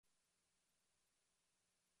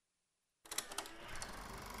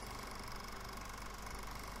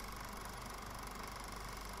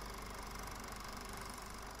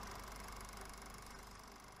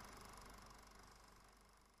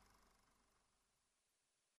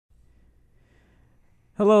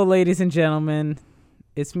Hello, ladies and gentlemen.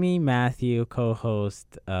 It's me, Matthew,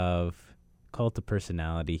 co-host of Cult of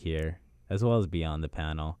Personality here, as well as Beyond the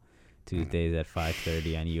Panel, Tuesdays at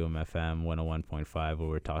 5:30 on UMFM 101.5, where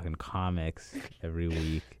we're talking comics every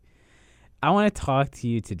week. I want to talk to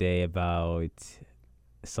you today about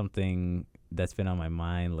something that's been on my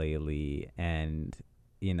mind lately, and,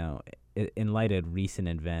 you know, in light of recent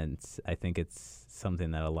events, I think it's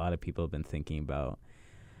something that a lot of people have been thinking about.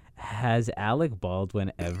 Has Alec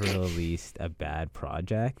Baldwin ever released a bad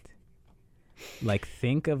project? Like,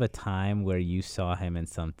 think of a time where you saw him in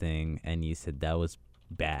something and you said that was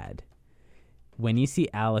bad. When you see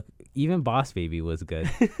Alec, even Boss Baby was good.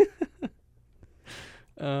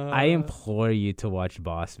 I implore you to watch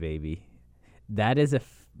Boss Baby. That is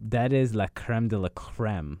la creme de la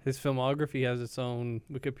creme. His filmography has its own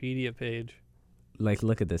Wikipedia page. Like,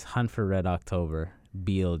 look at this: Hunt for Red October,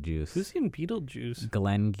 Beetlejuice. Who's in Beetlejuice?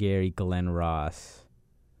 Glengarry Glen Ross.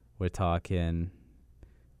 We're talking.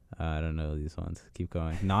 I don't know these ones. Keep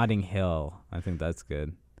going. Notting Hill. I think that's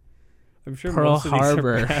good. I'm sure Pearl most of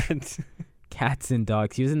Harbor. these are bad. Cats and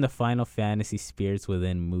Dogs. He was in the Final Fantasy Spirits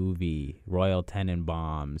Within movie. Royal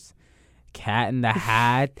Tenenbaums. Cat in the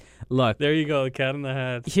Hat. Look. There you go, Cat in the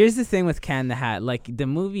Hat. Here's the thing with Cat in the Hat. Like, the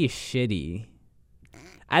movie is shitty.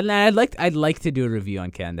 I'd like to do a review on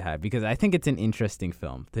Cat in the Hat because I think it's an interesting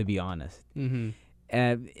film, to be honest. Mm-hmm.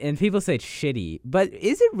 And people say it's shitty, but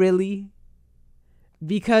is it really?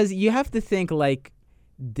 Because you have to think, like,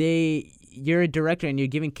 you're a director and you're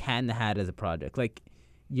giving Cat in the Hat as a project. Like,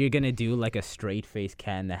 you're gonna do like a straight face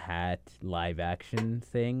Cat in the Hat live action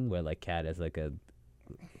thing where like Cat is like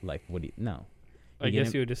no. I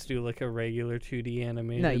guess you would just do like a regular 2D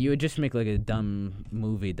animated. No, you would just make like a dumb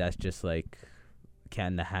movie that's just like Cat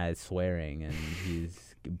in the Hat swearing and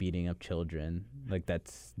he's beating up children. Like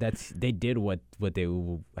that's they did what they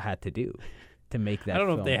had to do to make that. I don't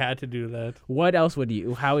know film. if they had to do that. What else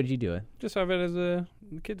how would you do it? Just have it as a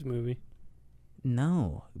kids movie.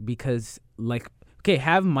 No, because like, okay,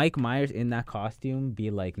 have Mike Myers in that costume be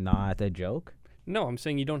like not a joke. No, I'm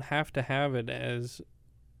saying you don't have to have it as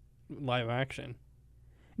live action.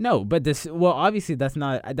 No, but obviously that's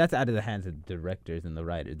out of the hands of the directors and the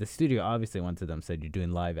writers. The studio obviously went to them, said you're doing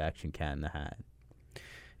live action Cat in the Hat.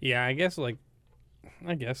 Yeah, I guess they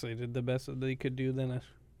did the best that they could do then.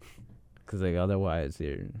 Because like otherwise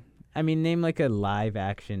name like a live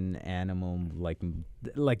action animal like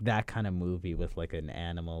that kind of movie with like an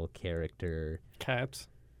animal character. Cats.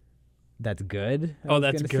 That's good. Oh,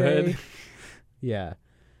 that's good. Yeah.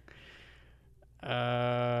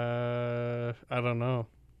 I don't know.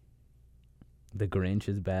 The Grinch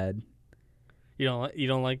is bad. You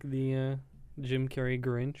don't like the Jim Carrey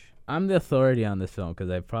Grinch? I'm the authority on this film because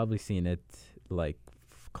I've probably seen it like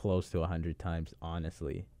close to 100 times,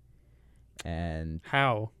 honestly. And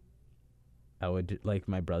how? I would like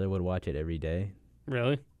my brother would watch it every day.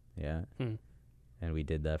 Really? Yeah. And we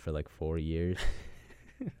did that for like 4 years.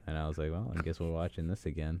 And I was like, well, I guess we're watching this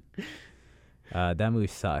again. That movie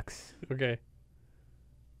sucks. Okay.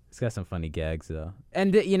 It's got some funny gags though,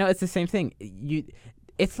 and it's the same thing.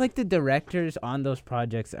 It's like the directors on those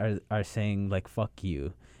projects are saying like "fuck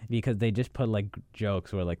you" because they just put like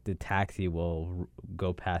jokes where like the taxi will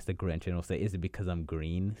go past the Grinch and it'll say, "Is it because I'm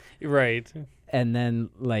green?" Right. And then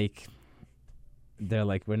like they're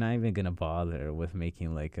like, "We're not even gonna bother with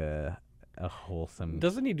making like a wholesome."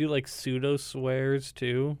 Doesn't he do like pseudo swears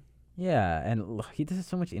too? Yeah, and he does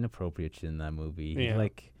so much inappropriate shit in that movie. Yeah.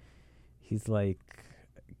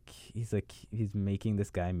 He's making this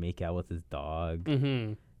guy make out with his dog,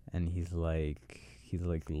 Mm-hmm. and he's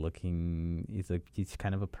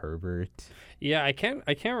kind of a pervert. Yeah, I can't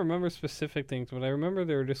remember specific things, but I remember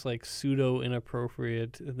there were just like pseudo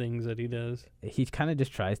inappropriate things that he does. He kind of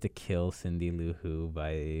just tries to kill Cindy Lou Who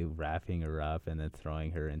by wrapping her up and then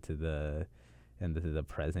throwing her into the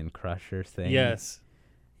present crusher thing. Yes.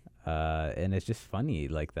 And it's just funny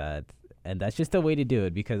like that, and that's just a way to do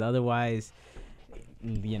it because otherwise,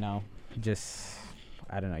 just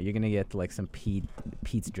I don't know. You're gonna get like some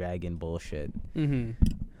Pete's Dragon bullshit, Mm-hmm.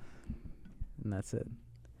 and that's it.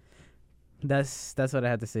 That's what I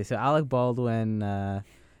had to say. So Alec Baldwin,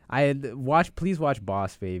 please watch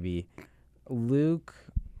Boss Baby. Luke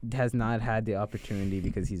has not had the opportunity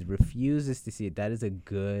because he refuses to see it. That is a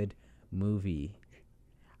good movie.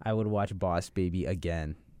 I would watch Boss Baby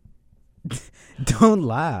again. Don't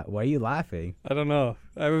laugh. Why are you laughing? I don't know.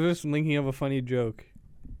 I was just thinking of a funny joke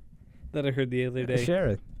that I heard the other day. Share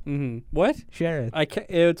it. Mm-hmm. What? Share it.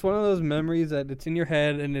 It's one of those memories that it's in your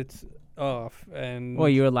head and it's off. And Well,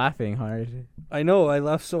 you were laughing hard. I know. I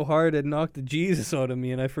laughed so hard it knocked the Jesus out of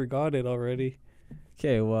me, and I forgot it already.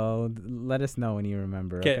 Okay, well, let us know when you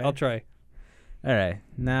remember. Okay, I'll try. All right.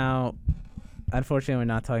 Now, unfortunately, we're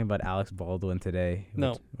not talking about Alex Baldwin today.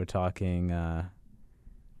 No. We're talking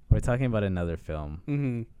about another film.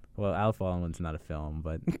 Mm-hmm. Well, Alex Baldwin's not a film,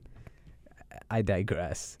 but I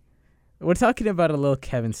digress. We're talking about a little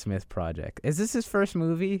Kevin Smith project. Is this his first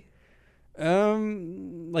movie?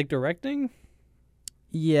 Like directing?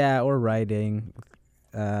 Yeah, or writing.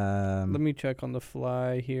 Let me check on the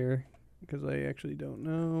fly here because I actually don't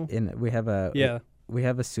know. We have a Yeah. we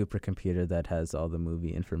have a supercomputer that has all the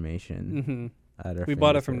movie information. Mm-hmm. We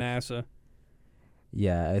bought it from NASA.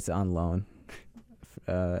 Yeah, it's on loan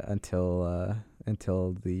until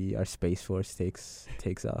our Space Force takes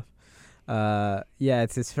off. Yeah,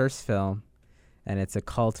 it's his first film, and it's a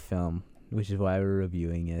cult film, which is why we're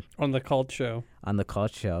reviewing it On the Cult Show. on the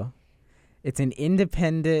Cult Show. It's an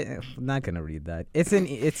independent. I'm not gonna read that. It's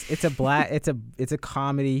a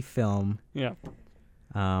comedy film. Yeah.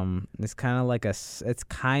 It's kind of like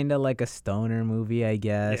a stoner movie, I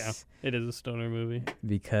guess. Yeah, it is a stoner movie.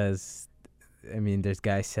 Because, I mean, there's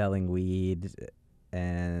guys selling weed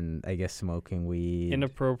and I guess smoking weed.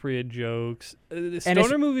 Inappropriate jokes.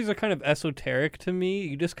 Stoner movies are kind of esoteric to me.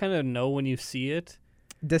 You just kind of know when you see it.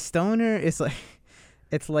 The stoner is like,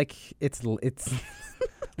 it's like it's lazy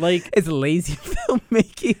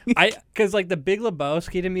filmmaking. Because like The Big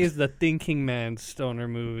Lebowski to me is the thinking man's stoner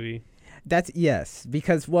movie. That's yes,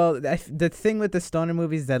 because the thing with the stoner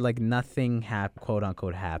movies is that like nothing quote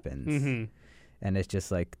unquote happens, Mm-hmm. and it's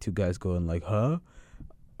just like two guys going like, huh,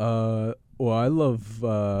 well I love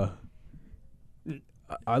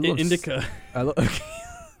Indica. I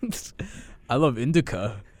love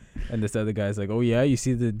Indica, and this other guy's like, oh yeah, you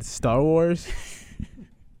see the Star Wars,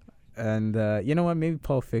 and you know what? Maybe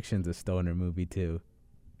Pulp Fiction's a stoner movie too.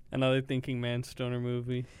 Another thinking man's stoner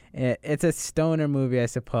movie. It's a stoner movie, I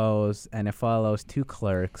suppose, and it follows two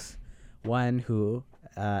clerks. One who,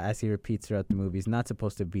 as he repeats throughout the movie, is not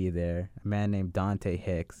supposed to be there. A man named Dante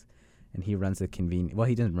Hicks, and he runs the convenience. Well,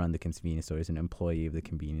 he doesn't run the convenience store. He's an employee of the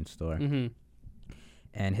convenience store. Mm-hmm.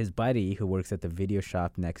 And his buddy, who works at the video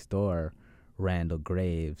shop next door, Randall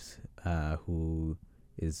Graves, who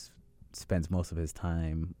spends most of his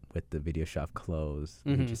time with the video shop closed,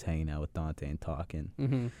 Mm-hmm. and just hanging out with Dante and talking.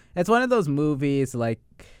 Mm-hmm. It's one of those movies, like,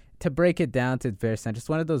 to break it down to its very center, it's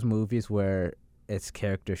one of those movies where it's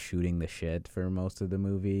character shooting the shit for most of the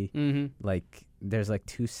movie. Mm-hmm. Like, there's like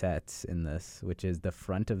two sets in this, which is the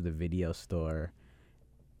front of the video store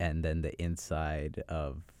and then the inside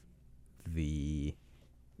of the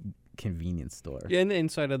convenience store. Yeah, and the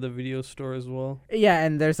inside of the video store as well. Yeah,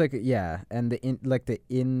 and there's like and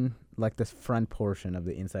the front portion of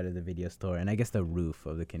the inside of the video store, and I guess the roof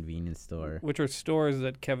of the convenience store. Which are stores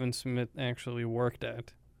that Kevin Smith actually worked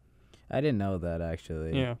at. I didn't know that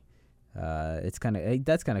actually. Yeah. It's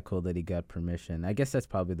that's kind of cool that he got permission. I guess that's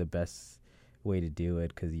probably the best way to do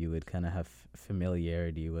it, because you would kind of have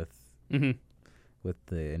familiarity with Mm-hmm.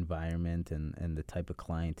 the environment and the type of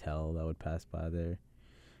clientele that would pass by there.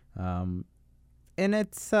 And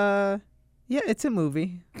it's it's a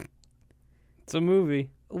movie. It's a movie.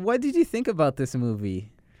 What did you think about this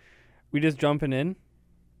movie? We just jumping in.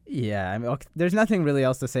 Yeah, I mean, okay, there's nothing really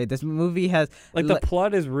else to say. This movie has The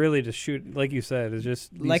plot is really to shoot, like you said, it's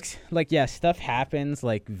just yeah, stuff happens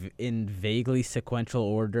like in vaguely sequential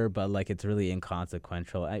order, but like it's really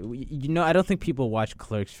inconsequential. I don't think people watch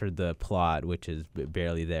Clerks for the plot, which is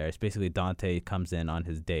barely there. It's basically Dante comes in on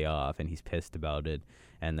his day off and he's pissed about it,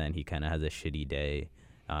 and then he kind of has a shitty day,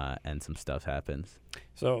 and some stuff happens.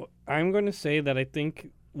 So I'm going to say that I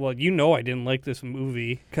think. Well, I didn't like this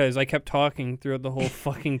movie because I kept talking throughout the whole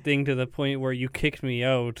fucking thing to the point where you kicked me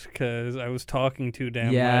out because I was talking too damn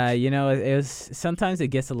much. Yeah, it was sometimes it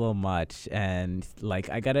gets a little much, and like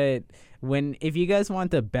if you guys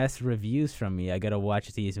want the best reviews from me, I gotta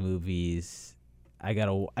watch these movies. I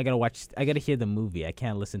gotta hear the movie. I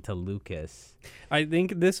can't listen to Lucas. I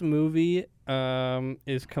think this movie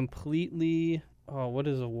is completely. Oh, what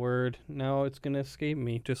is a word? Now it's going to escape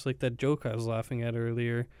me, just like that joke I was laughing at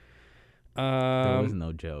earlier. There was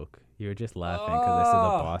no joke. You were just laughing because I said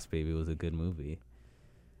The Boss Baby was a good movie.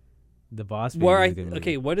 The Boss Baby was a good movie.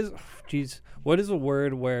 Okay, what is a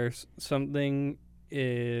word where something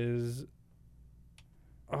is...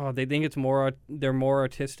 Oh, they think they're more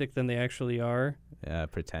artistic than they actually are?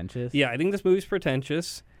 Pretentious? Yeah, I think this movie's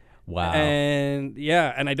pretentious. Wow. And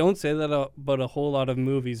I don't say that about a whole lot of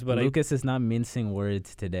movies, but Lucas is not mincing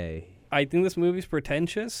words today. I think this movie's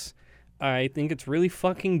pretentious. I think it's really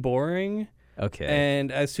fucking boring. Okay.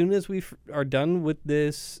 And as soon as we are done with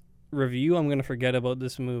this review, I'm going to forget about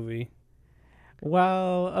this movie.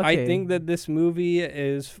 Well, okay. I think that this movie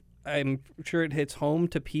is I'm sure it hits home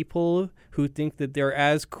to people who think that they're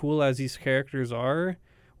as cool as these characters are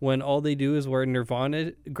when all they do is wear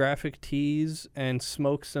Nirvana graphic tees and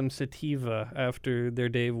smoke some sativa after their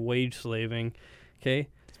day of wage slaving. Okay?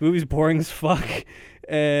 This movie's boring as fuck,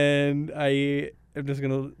 and I'm just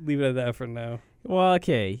going to leave it at that for now. Well,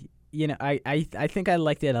 okay. You know, I think I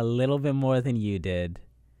liked it a little bit more than you did.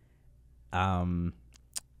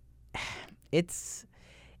 It's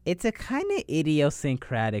a kind of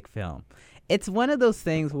idiosyncratic film. It's one of those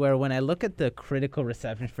things where when I look at the critical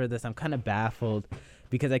reception for this, I'm kind of baffled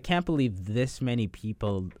because I can't believe this many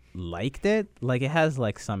people liked it. Like, it has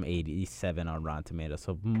like some 87 on Rotten Tomatoes,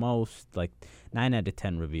 so most, like 9 out of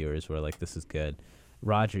 10 reviewers were like, this is good.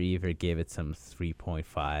 Roger Ebert gave it some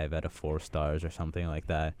 3.5 out of 4 stars or something like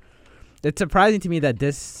that. It's surprising to me that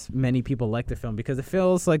this many people like the film because it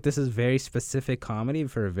feels like this is very specific comedy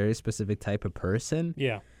for a very specific type of person.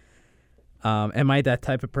 Yeah. Am I that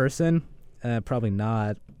type of person? Probably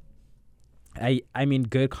not. I mean,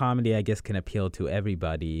 good comedy, I guess, can appeal to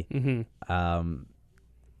everybody. Mm-hmm.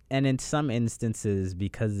 And in some instances,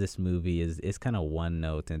 because this movie is kind of one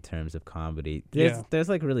note in terms of comedy, there's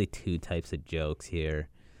like really 2 types of jokes here.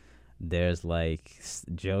 There's like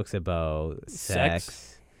jokes about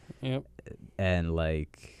sex. Yep. And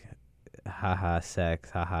like, haha,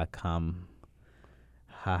 sex, haha, cum,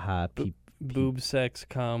 haha, boob sex,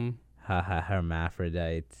 cum, haha,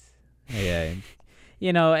 hermaphrodites. Yeah.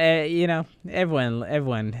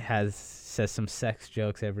 Everyone says some sex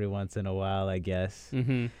jokes every once in a while, I guess.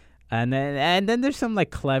 Mm-hmm. And then there's some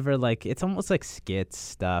like clever, like it's almost like skits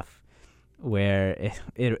stuff where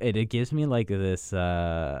it gives me like this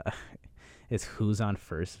it's who's on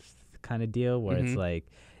first kind of deal where it's like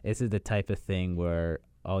this is the type of thing where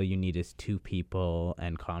all you need is 2 people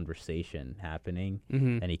and conversation happening,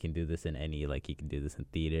 and he can do this in any, like, he can do this in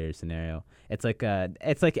theater scenario. It's like I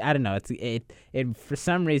don't know. It for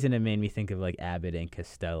some reason it made me think of like Abbott and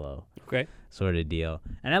Costello, sort of deal,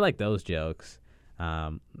 and I like those jokes.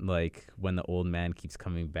 Like when the old man keeps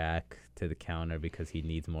coming back to the counter because he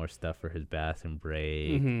needs more stuff for his bathroom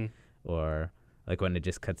break, or like when it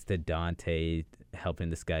just cuts to Dante helping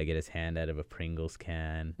this guy get his hand out of a Pringles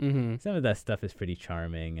can. Some of that stuff is pretty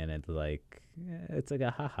charming, and it's like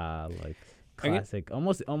a haha, like classic,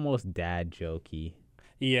 almost dad jokey.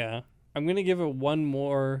 Yeah. I'm going to give it one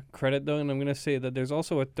more credit, though, and I'm going to say that there's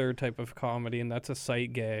also a third type of comedy, and that's a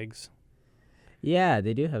sight gags. Yeah,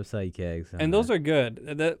 they do have sight gags. And those are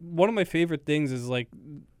good. That one of my favorite things is, like,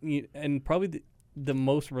 and probably the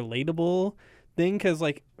most relatable thing, because,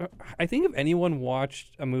 like, I think if anyone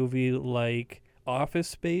watched a movie like Office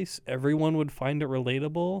Space, everyone would find it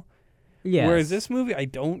relatable. Yes. Whereas this movie, I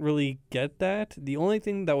don't really get that. The only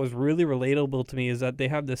thing that was really relatable to me is that they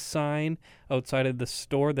have this sign outside of the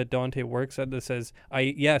store that Dante works at that says, I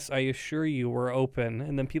assure you we're open.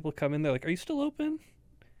 And then people come in, they're like, are you still open?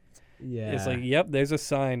 Yeah. It's like, yep, there's a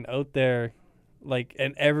sign out there. Like,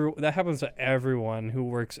 and that happens to everyone who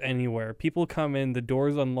works anywhere. People come in, the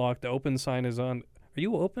door's unlocked, the open sign is on. Are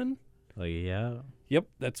you open? Like, yeah. Yep,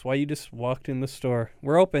 that's why you just walked in the store.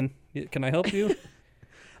 We're open. Can I help you?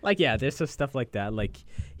 Like, yeah, there's some stuff like that. Like,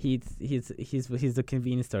 he's the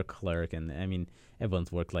convenience store clerk, and I mean,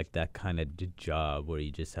 everyone's worked like that kind of job where you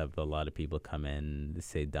just have a lot of people come in,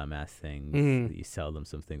 say dumbass things, you sell them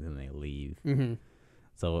some things, and they leave.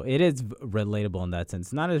 So it is relatable in that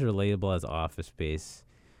sense. Not as relatable as Office Space,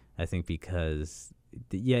 I think, because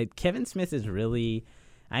Kevin Smith is really.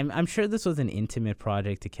 I'm sure this was an intimate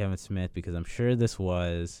project to Kevin Smith because I'm sure this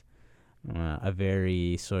was a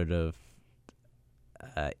very sort of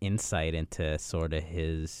insight into sort of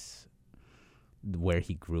where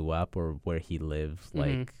he grew up or where he lived,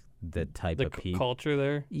 like the type of people, culture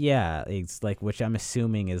there. Yeah, it's like, which I'm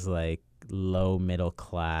assuming is like low middle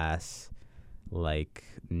class, like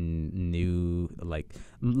new, like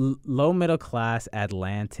low middle class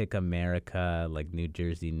Atlantic America, like New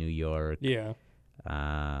Jersey, New York. Yeah.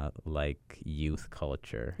 Like youth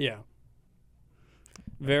culture. Yeah.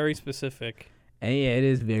 Very specific. And yeah, it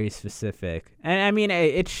is very specific. And I mean,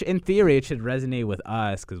 in theory, it should resonate with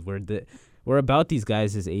us because we're about these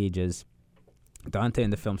guys' ages. Dante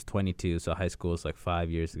in the film's 22, so high school is like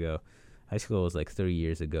 5 years ago. High school was like 3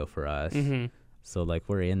 years ago for us. So like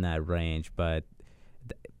we're in that range, but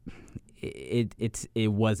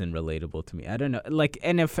it wasn't relatable to me. I don't know. Like,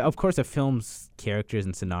 and if of course a film's characters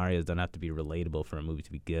and scenarios don't have to be relatable for a movie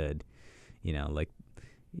to be good. You know, like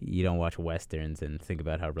you don't watch westerns and think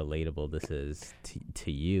about how relatable this is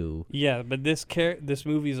to you. Yeah, but this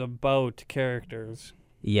movie is about characters.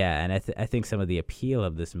 Yeah, and I think some of the appeal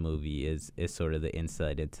of this movie is sort of the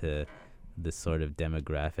insight into this sort of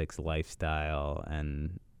demographics, lifestyle,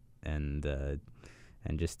 and and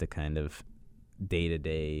just the kind of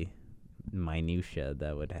day-to-day minutia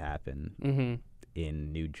that would happen Mm-hmm.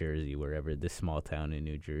 in New Jersey, wherever this small town in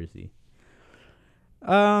New Jersey.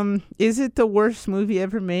 Is it the worst movie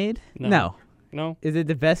ever made? No. Is it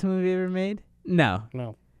the best movie ever made?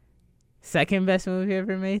 No. Second best movie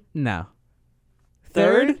ever made? No.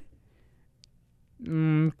 Third?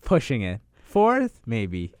 Pushing it. Fourth?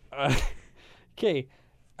 Maybe. Okay.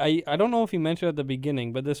 I don't know if you mentioned at the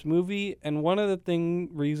beginning, but this movie, and one of the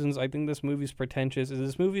reasons I think this movie's pretentious is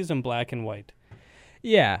this movie is in black and white.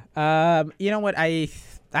 Yeah. You know what? I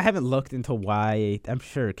haven't looked into why. I'm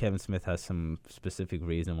sure Kevin Smith has some specific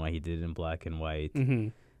reason why he did it in black and white. Mm-hmm.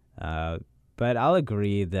 But I'll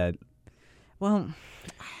agree that, well...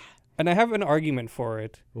 And I have an argument for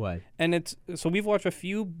it. What? And so we've watched a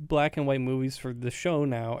few black and white movies for the show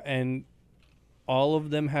now, and all of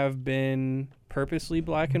them have been purposely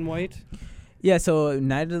black and white. Yeah, so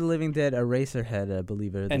Night of the Living Dead, Eraserhead, I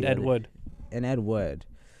believe. And Ed Wood. And Ed Wood.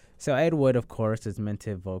 So Ed Wood, of course, is meant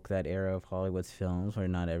to evoke that era of Hollywood's films where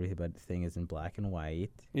not everything is in black and white.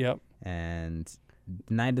 Yep. And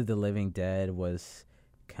Night of the Living Dead was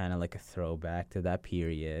kind of like a throwback to that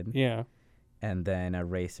period. Yeah. And then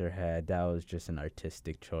Eraserhead, that was just an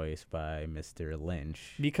artistic choice by Mr.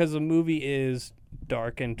 Lynch. Because the movie is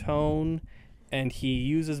dark in tone, and he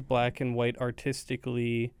uses black and white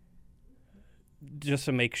artistically just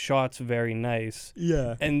to make shots very nice.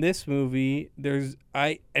 Yeah. And this movie,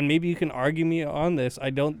 and maybe you can argue me on this,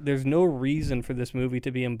 there's no reason for this movie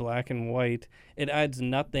to be in black and white. It adds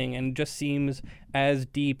nothing and just seems as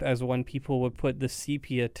deep as when people would put the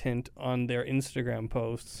sepia tint on their Instagram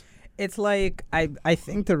posts. It's like, I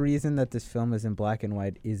think the reason that this film is in black and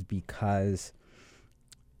white is because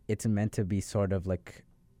it's meant to be sort of like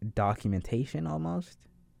documentation almost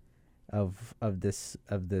of this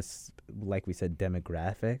like we said,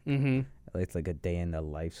 demographic. Mm-hmm. It's like a day in the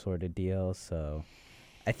life sort of deal. So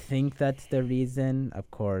I think that's the reason, of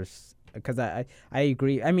course, because I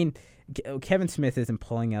agree. I mean, Kevin Smith isn't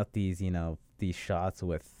pulling out these shots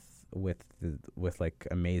with like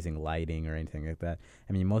amazing lighting or anything like that.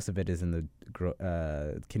 I mean, most of it is in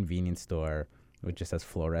the convenience store, which just has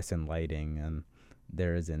fluorescent lighting, and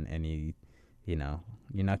there isn't any, you're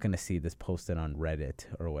not going to see this posted on Reddit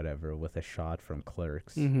or whatever with a shot from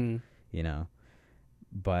Clerks, Mm-hmm.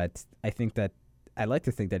 But I like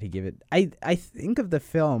to think that he gave it, I think of the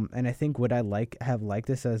film, and I think would I have liked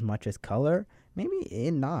this as much as color?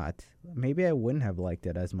 Maybe not. Maybe I wouldn't have liked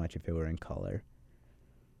it as much if it were in color.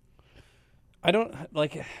 I don't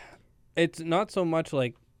like. It's not so much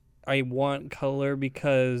like I want color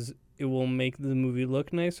because it will make the movie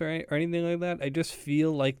look nice or anything like that. I just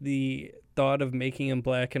feel like the thought of making him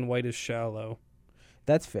black and white is shallow.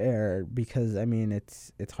 That's fair, because I mean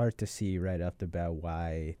it's hard to see right off the bat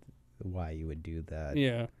why you would do that.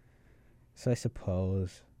 Yeah. So I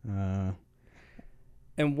suppose. And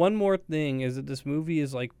one more thing is that this movie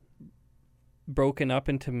is like broken up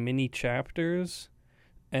into mini chapters.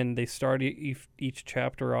 And they start each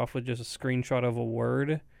chapter off with just a screenshot of a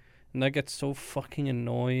word. And that gets so fucking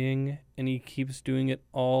annoying. And he keeps doing it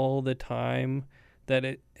all the time that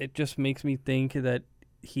it just makes me think that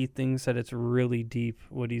he thinks that it's really deep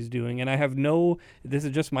what he's doing. And this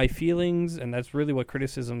is just my feelings, and that's really what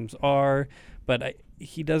criticisms are. But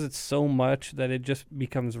he does it so much that it just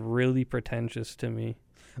becomes really pretentious to me.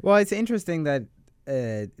 Well, it's interesting that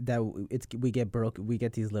we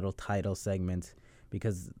get these little title segments.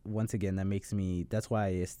 Because once again, that's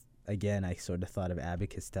why I sort of thought of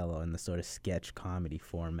Abbott Costello in the sort of sketch comedy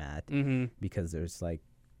format. Mm-hmm. Because there's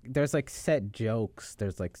like set jokes.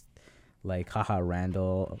 There's like haha,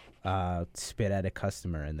 Randall spit at a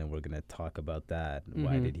customer, and then we're gonna talk about that. Mm-hmm.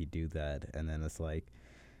 Why did he do that? And then it's like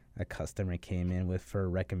a customer came in for a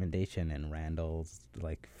recommendation, and Randall's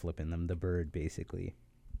like flipping them the bird basically.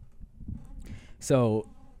 So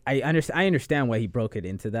I understand why he broke it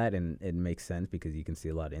into that, and it makes sense because you can see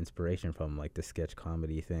a lot of inspiration from like the sketch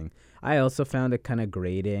comedy thing. I also found it kind of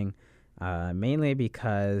grating, mainly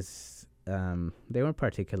because they weren't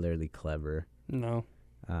particularly clever. No.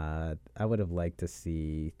 I would have liked to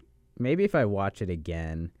see, maybe if I watch it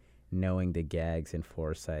again, knowing the gags and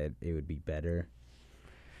foresight, it would be better.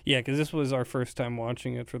 Yeah, because this was our first time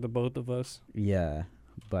watching it for the both of us. Yeah,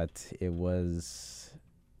 but it was...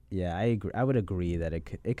 Yeah, I agree. I would agree that it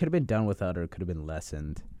could have been done without, or it could have been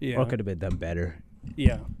lessened, or it could have been done better.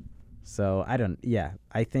 Yeah. So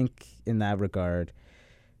I think in that regard,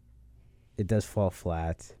 it does fall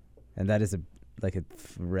flat, and that is a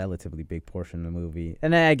relatively big portion of the movie.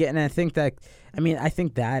 And I think that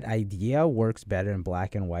that idea works better in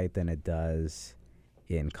black and white than it does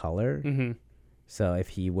in color. Mm-hmm. So if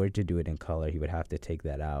he were to do it in color, he would have to take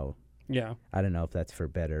that out. Yeah. I don't know if that's for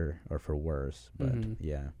better or for worse, but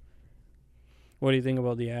yeah. What do you think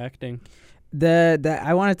about the acting?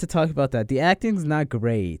 I wanted to talk about that. The acting's not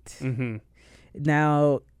great. Mm-hmm.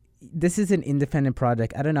 Now, this is an independent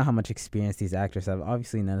project. I don't know how much experience these actors have.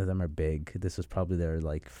 Obviously, none of them are big. This was probably their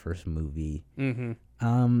like first movie.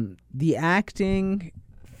 Mm-hmm. The acting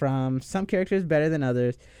from some characters better than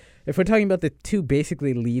others. If we're talking about the two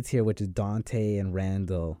basically leads here, which is Dante and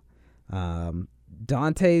Randall,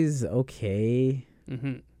 Dante's okay.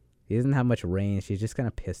 Mm-hmm. He doesn't have much range. He's just kind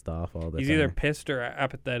of pissed off all the time. He's either pissed or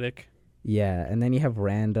apathetic. Yeah, and then you have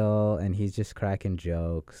Randall, and he's just cracking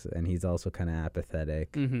jokes, and he's also kind of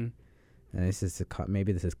apathetic. Mm-hmm. And this is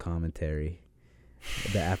maybe this is commentary,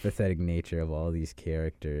 the apathetic nature of all these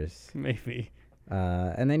characters. Maybe.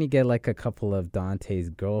 And then you get like a couple of Dante's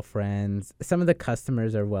girlfriends. Some of the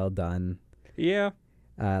customers are well done. Yeah.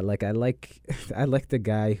 Like I like the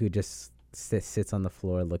guy who just sits on the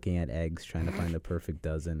floor looking at eggs, trying to find the perfect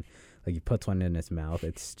dozen. Like he puts one in his mouth.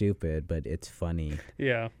 It's stupid, but it's funny.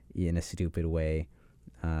 Yeah. In a stupid way.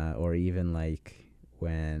 Or even like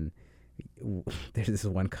when there's this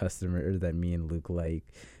one customer that me and Luke like,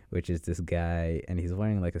 which is this guy, and he's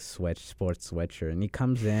wearing like a sports sweatshirt, and he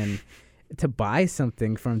comes in to buy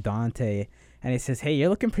something from Dante, and he says, "Hey, you're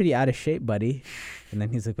looking pretty out of shape, buddy." And then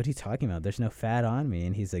he's like, "What are you talking about? There's no fat on me."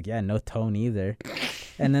 And he's like, "Yeah, no tone either."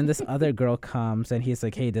 And then this other girl comes, and he's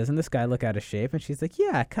like, "Hey, doesn't this guy look out of shape?" And she's like,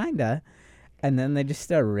 "Yeah, kinda." And then they just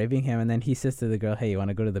start ribbing him, and then he says to the girl, "Hey, you want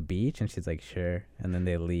to go to the beach?" And she's like, "Sure." And then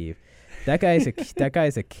they leave. That guy's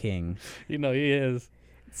a king. You know, he is.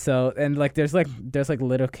 So, and like there's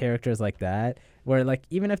little characters like that where like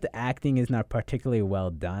even if the acting is not particularly well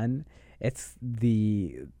done, it's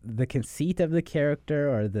the conceit of the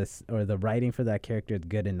character or the writing for that character is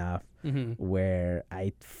good enough where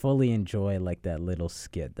I fully enjoy like that little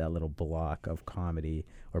skit, that little block of comedy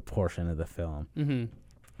or portion of the film.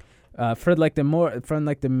 For like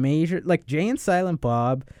the major, like Jay and Silent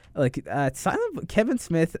Bob, like Kevin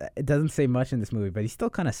Smith doesn't say much in this movie, but he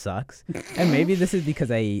still kind of sucks. And maybe this is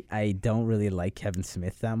because I don't really like Kevin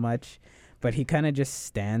Smith that much, but he kind of just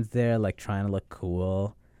stands there like trying to look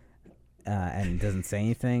cool. And doesn't say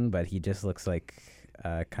anything, but he just looks like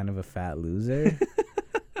kind of a fat loser.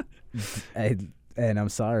 And I'm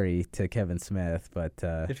sorry to Kevin Smith, but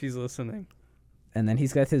if he's listening. And then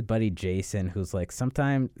he's got his buddy Jason, who's like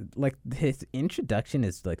sometimes like his introduction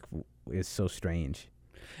is so strange.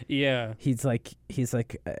 Yeah, he's like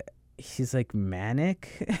manic.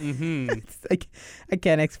 It's like I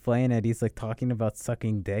can't explain it. He's like talking about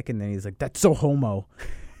sucking dick, and then he's like, "That's so homo."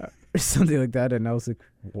 Or something like that, and I was like,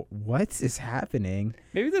 what is happening?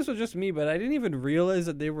 Maybe this was just me, but I didn't even realize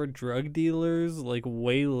that they were drug dealers like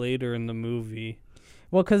way later in the movie.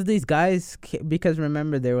 Well, because these guys, because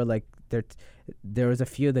remember, they were like, there was a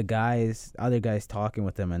few of the other guys talking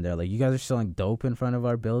with them, and they're like, "You guys are selling dope in front of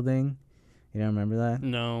our building?" You don't remember that?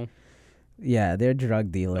 No. Yeah, they're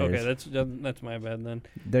drug dealers. Okay, that's my bad then.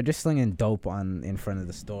 They're just slinging dope in front of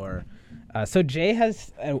the store. So Jay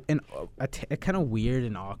has a kind of weird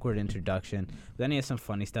and awkward introduction. But then he has some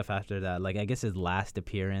funny stuff after that. Like I guess his last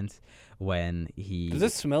appearance when he. Does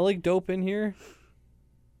it smell like dope in here?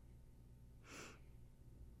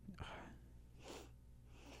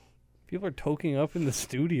 People are toking up in the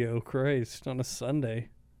studio. Christ, on a Sunday.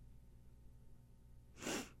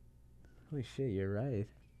 Holy shit, you're right.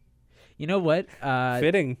 You know what?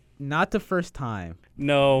 Fitting. Not the first time.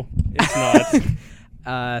 No, it's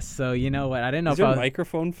not. So you know what? I didn't know Is your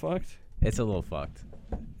microphone fucked? It's a little fucked.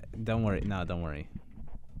 Don't worry. No, don't worry.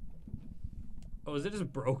 Oh, is it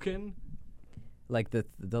just broken? Like the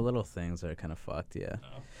little things are kind of fucked. Yeah.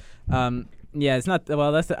 Oh. Yeah, it's not.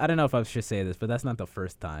 Well, I don't know if I should say this, but that's not the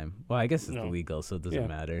first time. Well, I guess it's No. illegal, so it doesn't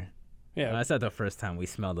matter. Yeah. That's not the first time we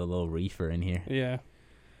smelled a little reefer in here. Yeah.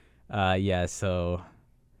 Yeah. So.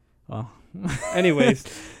 Well. Anyways,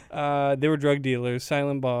 they were drug dealers.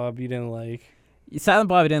 Silent Bob, you didn't like. Silent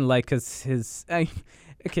Bob I didn't like because his.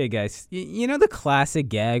 Okay, guys. You know the classic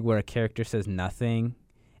gag where a character says nothing,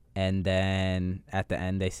 and then at the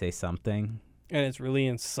end they say something. And it's really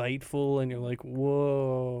insightful, and you're like,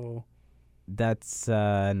 whoa. That's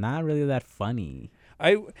not really that funny.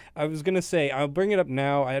 I was gonna say I'll bring it up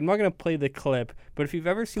now. I'm not gonna play the clip, but if you've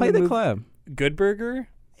ever seen Play the clip. Good Burger,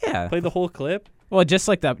 Yeah. play the whole clip. Well, just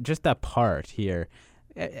that part here.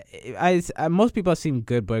 I most people have seen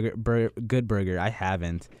Good Burger. I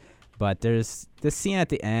haven't, but there's this scene at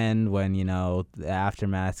the end when the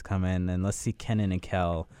aftermath's coming, and let's see Kenan and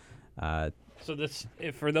Kel. So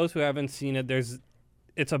for those who haven't seen it,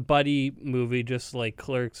 it's a buddy movie just like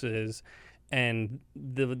Clerks is, and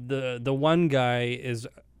the one guy is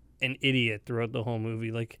an idiot throughout the whole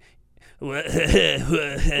movie. Like, welcome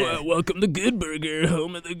to Good Burger,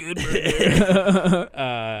 home of the Good Burger.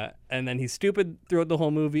 and then he's stupid throughout the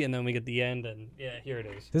whole movie, and then we get the end, and yeah, here it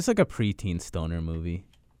is. This is like a preteen stoner movie.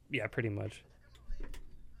 Yeah, pretty much.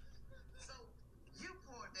 So you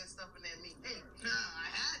poured that stuff in that meat. Hey, nah, I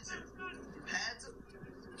had to.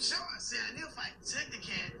 Sure, see, I knew if I took the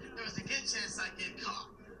can, there was a good chance I'd get caught.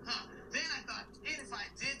 Then I thought, and if I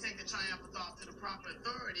did take the triamphethol to the proper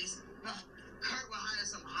authorities, Kurt would hire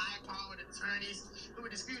some high-powered attorneys who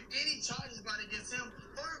would dispute any charges brought against him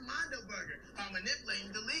or Mondo Burger by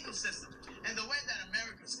manipulating the legal system. And the way that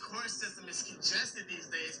America's court system is congested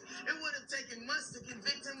these days, it would have taken months to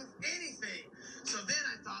convict him of anything. So then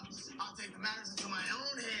I thought, I'll take the matters into my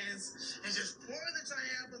own hands and just pour the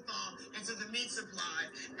triamphethol into the meat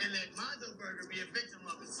supply and let Mondo Burger be a victim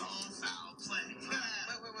of its own foul play. Wait.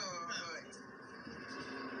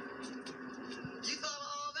 You thought of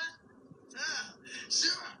all that?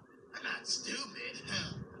 Sure. I'm not stupid.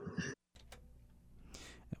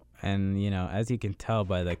 And, you know, as you can tell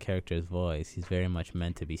by the character's voice, he's very much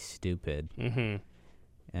meant to be stupid. Mm-hmm.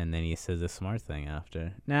 And then he says a smart thing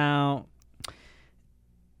after. Now,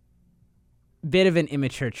 bit of an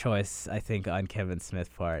immature choice, I think, on Kevin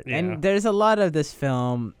Smith's part. Yeah. And there's a lot of this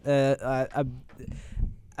film. A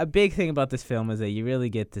big thing about this film is that you really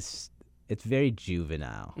get this. It's very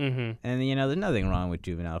juvenile. Mm-hmm. And, you know, there's nothing wrong with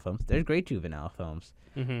juvenile films. There's great juvenile films.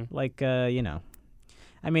 Mm-hmm. Like, you know,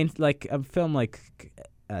 I mean, like a film like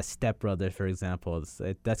Step Brothers, for example,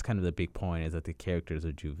 that's kind of the big point, is that the characters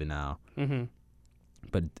are juvenile. Mm-hmm.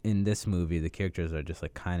 But in this movie, the characters are just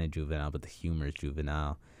like kind of juvenile, but the humor is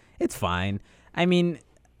juvenile. It's fine. I mean,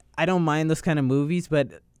 I don't mind those kind of movies,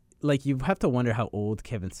 but like you have to wonder how old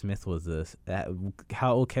Kevin Smith was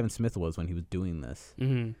when he was doing this.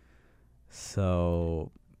 Mm-hmm. So,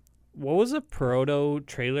 What was a proto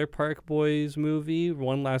Trailer Park Boys movie?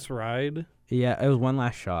 One Last Ride? yeah, it was One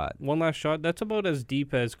Last Shot. One Last Shot? That's about as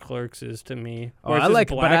deep as Clerks is to me. Oh, Where it's just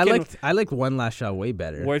I liked One Last Shot way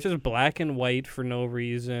better. Where it's just black and white for no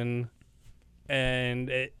reason.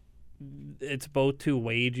 And it's both two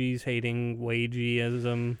wagies hating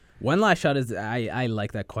wageism. One Last Shot is I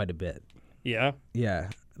like that quite a bit. Yeah? Yeah,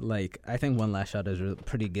 like I think One Last Shot is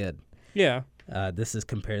pretty good. Yeah. This is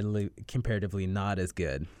comparatively not as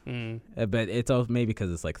good, Mm. but it's also maybe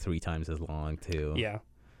because it's like 3 times as long too. Yeah.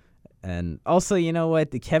 And also, you know what?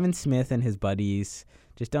 The Kevin Smith and his buddies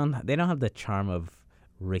just don't have the charm of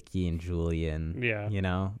Ricky and Julian. Yeah. You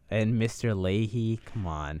know? And Mr. Leahy, come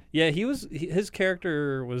on. Yeah, his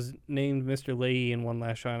character was named Mr. Leahy in One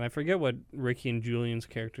Last Shot. And I forget what Ricky and Julian's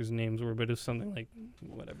characters' names were, but it was something like,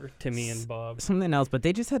 whatever, Timmy and Bob. Something else, but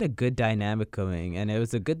they just had a good dynamic going, and it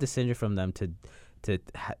was a good decision from them to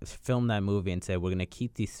film that movie and say, we're going to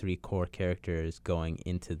keep these 3 core characters going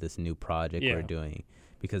into this new project we're doing.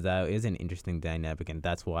 Because that is an interesting dynamic, and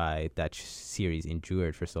that's why that series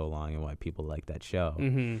endured for so long and why people like that show.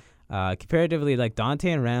 Mm-hmm. Comparatively, like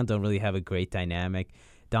Dante and Randall don't really have a great dynamic.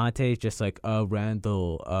 Dante's just like,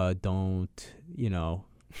 Randall, don't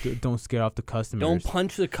scare off the customers. Don't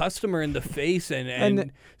punch the customer in the face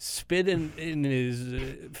and spit in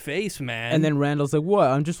his face, man. And then Randall's like, what?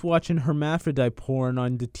 I'm just watching hermaphrodite porn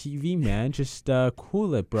on the TV, man. Just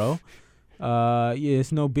cool it, bro. Yeah,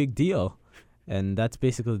 it's no big deal. And that's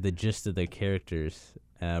basically the gist of their characters.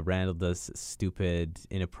 Randall does stupid,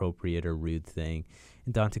 inappropriate, or rude thing.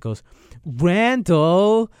 And Dante goes,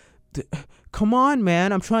 Randall, come on,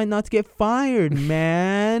 man. I'm trying not to get fired,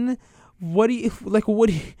 man. What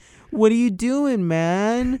are you doing,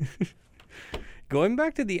 man? Going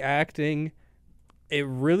back to the acting, it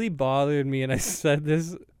really bothered me, and I said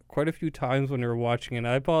this quite a few times when we were watching it. And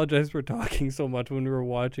I apologize for talking so much when we were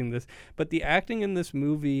watching this. But the acting in this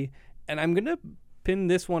movie... And I'm going to pin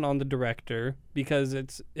this one on the director because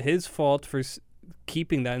it's his fault for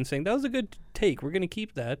keeping that and saying, that was a good take. We're going to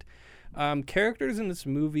keep that. Characters in this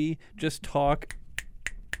movie just talk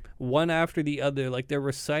one after the other, like they're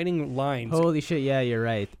reciting lines. Holy shit, yeah, you're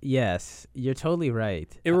right. Yes, you're totally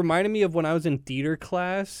right. It reminded me of when I was in theater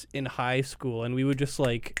class in high school, and we would just,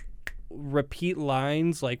 like, repeat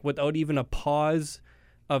lines, like, without even a pause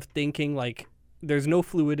of thinking, like, there's no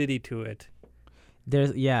fluidity to it.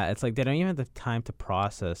 It's like they don't even have the time to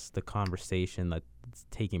process the conversation that's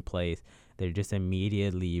taking place. They're just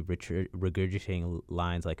immediately regurgitating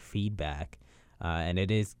lines like feedback, and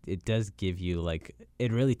it does give you, like,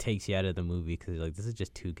 it really takes you out of the movie because like this is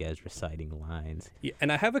just 2 guys reciting lines. Yeah,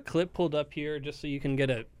 and I have a clip pulled up here just so you can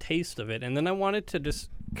get a taste of it, and then I wanted to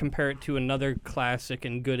just compare it to another classic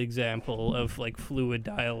and good example of like fluid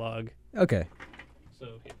dialogue. Okay. So.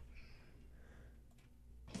 Okay.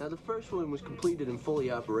 Now, the first one was completed and fully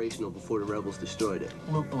operational before the rebels destroyed it.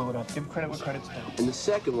 Luke blew it up. Give credit where credit's due. And the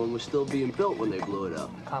second one was still being built when they blew it up.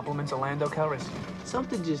 Compliments of Lando Calrissian.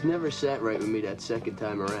 Something just never sat right with me that second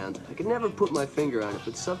time around. I could never put my finger on it,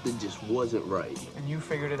 but something just wasn't right. And you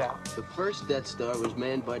figured it out. The first Death Star was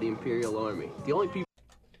manned by the Imperial Army. The only people...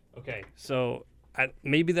 Okay, so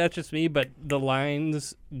maybe that's just me, but the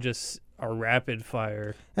lines just are rapid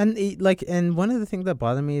fire. And and one of the things that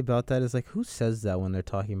bothered me about that is like, who says that when they're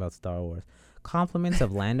talking about Star Wars? Compliments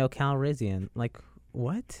of Lando Calrissian. Like,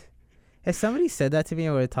 what? If somebody said that to me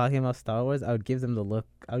when we were talking about Star Wars, I would give them the look.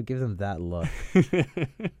 I would give them that look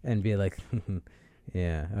and be like,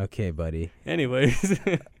 yeah, okay, buddy. Anyways.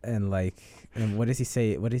 And what does he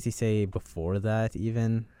say? What does he say before that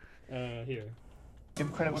even? Here. Give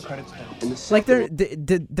credit where credit's due. And the Like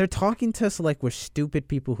second they're talking to us like we're stupid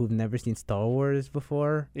people who've never seen Star Wars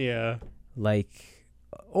before. Yeah. Like,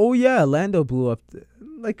 oh yeah, Lando blew up.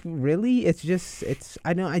 Like, really?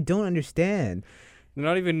 I don't understand. They're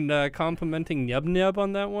not even complimenting Nyub Nyub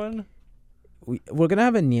on that one? We're gonna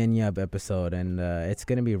have a Nyan Yub episode, and it's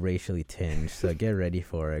gonna be racially tinged. So get ready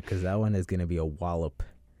for it, because that one is gonna be a wallop.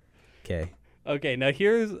 Okay. Okay, now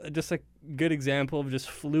here's just a good example of just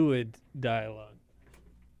fluid dialogue.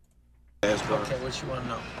 Okay, what you want to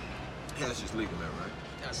know? Yeah, it's just legal, man, right?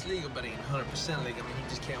 That's legal, but it ain't 100% legal. I mean, you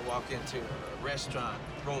just can't walk into a restaurant,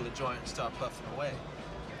 roll a joint, and start puffing away.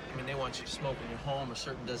 I mean, they want you to smoke in your home or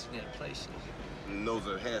certain designated places. And those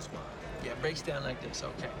are hash bars. Yeah, it breaks down like this,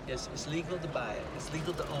 okay? It's legal to buy it. It's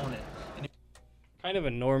legal to own it. And Kind of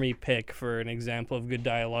a normie pick for an example of good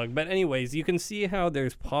dialogue. But anyways, you can see how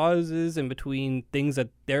there's pauses in between things that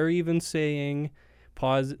they're even saying,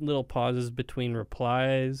 little pauses between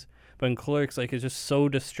replies. But in Clerks, like, it's just so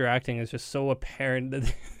distracting. It's just so apparent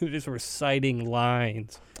that they're just reciting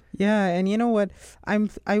lines. Yeah, and you know what?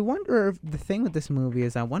 I wonder if the thing with this movie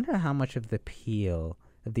is I wonder how much of the appeal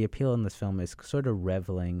in this film is sort of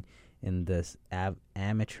reveling in this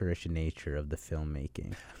amateurish nature of the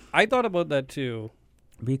filmmaking. I thought about that too.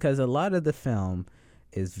 Because a lot of the film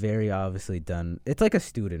is very obviously done. It's like a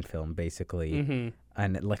student film, basically. Mm-hmm.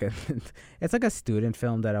 And it's like a student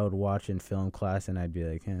film that I would watch in film class, and I'd be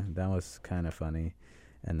like, that was kind of funny.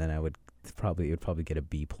 And then it would probably get a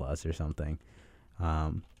B+ or something.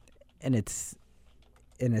 And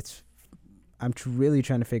I'm really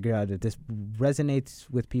trying to figure out if this resonates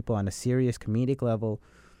with people on a serious comedic level,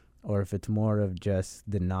 or if it's more of just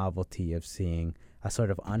the novelty of seeing a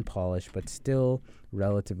sort of unpolished but still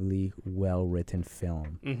relatively well-written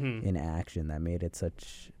film in action that made it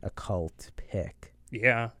such a cult pick.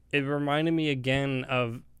 Yeah. It reminded me again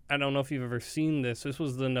of, I don't know if you've ever seen this. This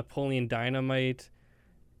was the Napoleon Dynamite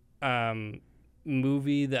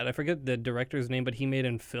movie that I forget the director's name, but he made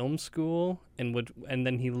in film school, and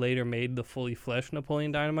then he later made the fully fleshed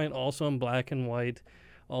Napoleon Dynamite, also in black and white,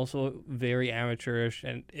 also very amateurish,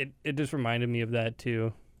 and it just reminded me of that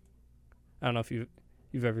too. I don't know if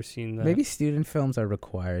you've ever seen that. Maybe student films are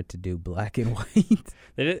required to do black and white.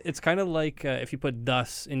 It's kind of like if you put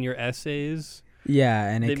 "thus" in your essays. Yeah,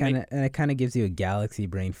 and it kind of gives you a Galaxy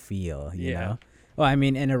Brain feel, you know. Well, I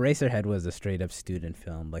mean, and Eraserhead was a straight up student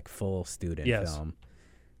film, like full student film.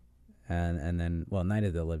 And then, well, Night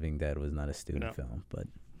of the Living Dead was not a student film, but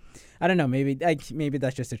I don't know. Maybe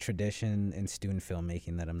that's just a tradition in student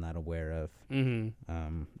filmmaking that I'm not aware of.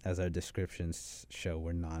 Mm-hmm. As our descriptions show,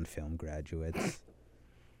 we're non-film graduates,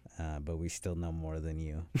 but we still know more than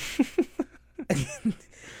you.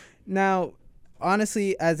 Now,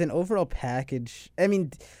 honestly, as an overall package, I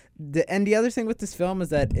mean, the other thing with this film is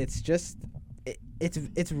that it's just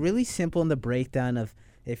it's really simple in the breakdown of,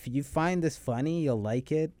 if you find this funny, you'll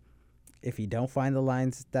like it. If you don't find the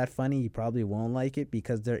lines that funny, you probably won't like it,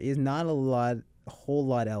 because there is not a whole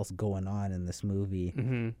lot else going on in this movie.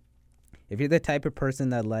 Mm-hmm. If you're the type of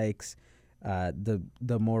person that likes the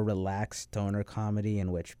more relaxed stoner comedy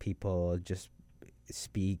in which people just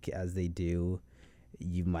speak as they do,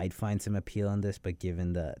 you might find some appeal in this. But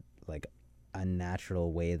given the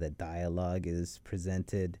unnatural way that dialogue is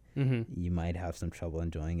presented, you might have some trouble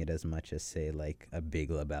enjoying it as much as, say, like a Big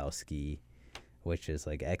Lebowski, which is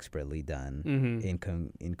like expertly done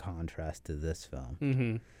in contrast to this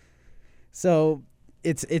film. So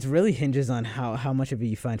it's really hinges on how much of it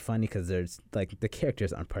you find funny, because there's like the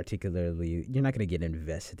characters aren't particularly, you're not going to get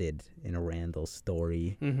invested in Randall's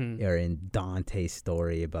story or in Dante's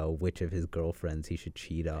story about which of his girlfriends he should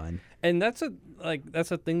cheat on. And that's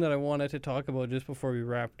a thing that I wanted to talk about just before we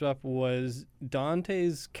wrapped up, was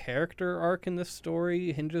Dante's character arc in this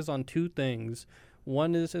story hinges on two things.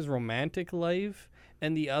 One is his romantic life,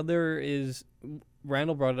 and the other is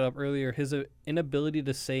Randall brought it up earlier, his inability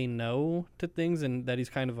to say no to things and that he's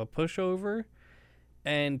kind of a pushover.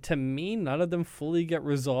 And to me, none of them fully get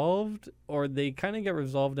resolved, or they kind of get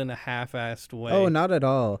resolved in a half-assed way. Oh, not at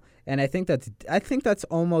all. And I think that's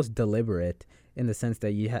almost deliberate in the sense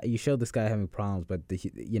that you show this guy having problems, but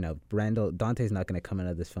Dante's not going to come out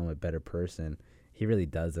of this film a better person. He really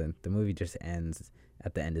doesn't. The movie just ends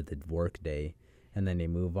at the end of the workday, and then they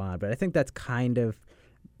move on. But I think that's kind of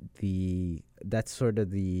sort of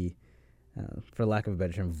the for lack of a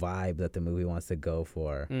better term, vibe that the movie wants to go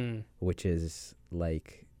for, which is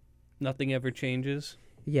like nothing ever changes.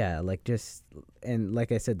 Yeah, like just, and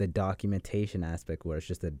like I said, the documentation aspect where it's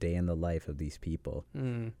just a day in the life of these people,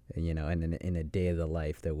 and in a day of the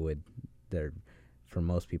life there for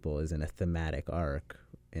most people isn't a thematic arc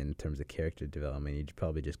in terms of character development. You'd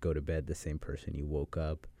probably just go to bed the same person you woke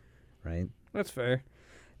up, right? That's fair.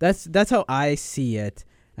 That's how I see it.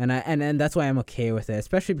 And that's why I'm okay with it,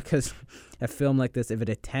 especially because a film like this, if it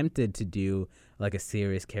attempted to do like a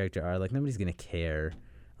serious character arc, like nobody's gonna care.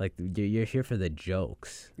 Like you're here for the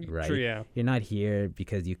jokes, right? True, yeah. You're not here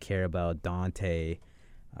because you care about Dante,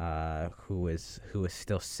 who was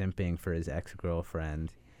still simping for his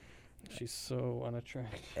ex-girlfriend. She's so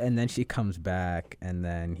unattractive. And then she comes back, and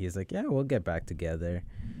then he's like, "Yeah, we'll get back together."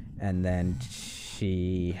 And then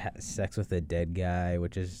she has sex with a dead guy,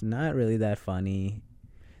 which is not really that funny.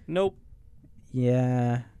 Nope.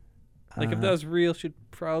 Yeah. Like, if that was real, she'd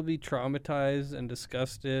probably be traumatized and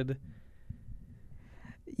disgusted.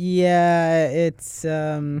 Yeah, it's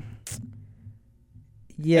yeah.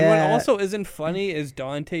 And what also isn't funny is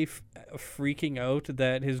Dante freaking out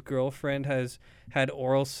that his girlfriend has had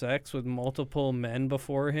oral sex with multiple men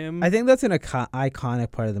before him. I think that's an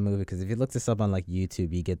iconic part of the movie, because if you look this up on like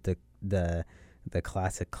YouTube, you get the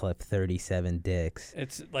classic clip 37 dicks.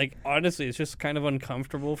 It's like, honestly, it's just kind of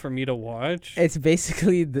uncomfortable for me to watch. It's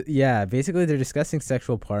basically basically they're discussing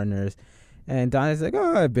sexual partners, and Donna's like,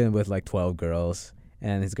 "Oh, I've been with like 12 girls,"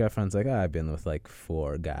 and his girlfriend's like, "Oh, I've been with like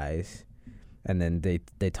 4 guys." And then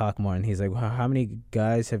they talk more, and he's like, well, "How many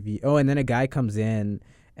guys have you?" Oh, and then a guy comes in,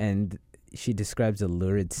 and she describes a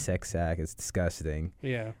lurid sex act. It's disgusting.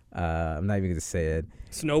 Yeah. I'm not even gonna say it.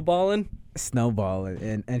 Snowballing,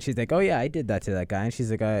 and she's like, "Oh yeah, I did that to that guy." And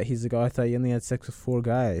she's like, he's like, "Oh, I thought you only had sex with 4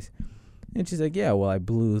 guys." And she's like, "Yeah, well, I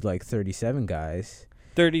blew like 37 guys."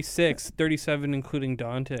 36, 37 including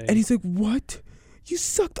Dante. And he's like, "What? You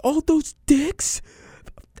sucked all those dicks?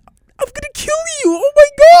 I'm gonna kill you! Oh my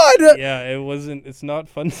god!" Yeah, it's not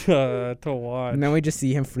fun to watch. And then we just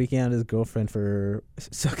see him freaking out his girlfriend for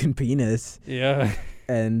sucking penis. Yeah.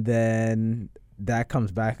 And then that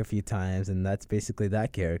comes back a few times, and that's basically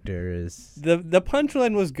that character is... The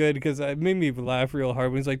punchline was good because it made me laugh real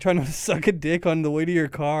hard when he's like trying to suck a dick on the way to your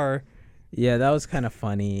car. Yeah, that was kind of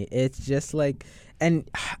funny. It's just like... And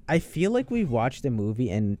I feel like we watched a movie,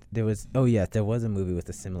 and there was a movie with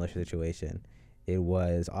a similar situation. It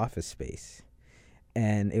was Office Space.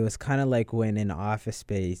 And it was kind of like when in Office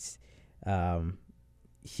Space,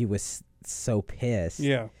 he was so pissed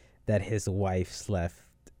that his wife slept,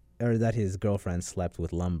 or that his girlfriend slept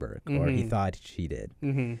with Lumberg, or he thought she did.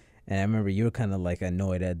 Mm-hmm. And I remember you were kind of like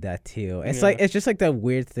annoyed at that too. It's like, it's just like that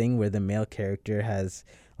weird thing where the male character has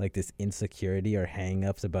like this insecurity or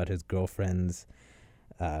hang-ups about his girlfriend's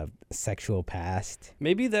sexual past.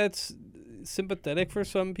 Maybe that's sympathetic for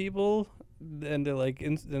some people, and they're like,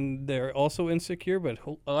 and they're also insecure. But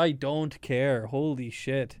I don't care. Holy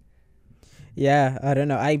shit. Yeah, I don't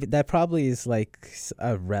know. That probably is like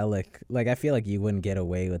a relic. Like, I feel like you wouldn't get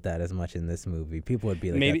away with that as much in this movie. People would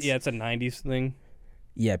be like, maybe it's a 90s thing.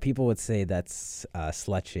 Yeah, people would say that's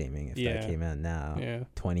slut shaming if that came out now,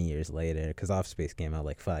 20 years later, because Office Space came out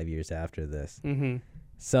like 5 years after this. Mm-hmm.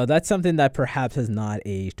 So that's something that perhaps has not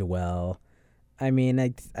aged well. I mean,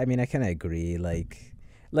 I kind of agree. Like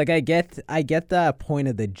I get the point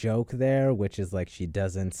of the joke there, which is like she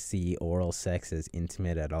doesn't see oral sex as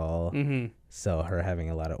intimate at all. Mm-hmm. So her having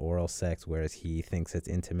a lot of oral sex, whereas he thinks it's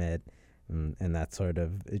intimate, and that sort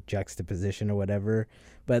of juxtaposition or whatever.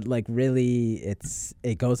 But like really,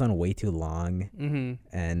 it goes on way too long,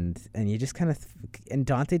 and you just kind of and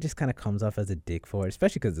Dante just kind of comes off as a dick for it,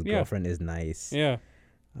 especially because his girlfriend is nice. Yeah.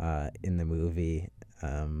 In the movie,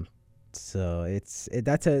 so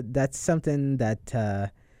that's something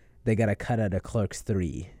that they gotta cut out of Clerks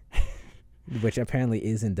 3, which apparently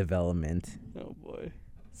is in development. Oh boy!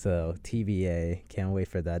 So TBA, can't wait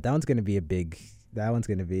for that. That one's gonna be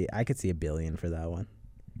I could see $1 billion for that one.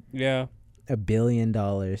 Yeah. $1 billion.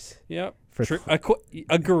 Yep. For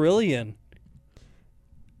a gorillion.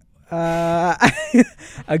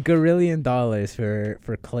 $1 gorillion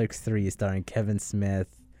for Clerks 3, starring Kevin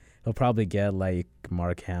Smith, He'll probably get like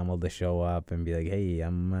Mark Hamill to show up and be like, "Hey,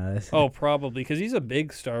 I'm." Oh, probably because he's a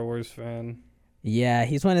big Star Wars fan. Yeah,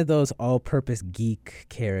 he's one of those all-purpose geek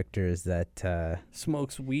characters that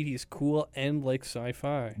Smokes weed. He's cool and likes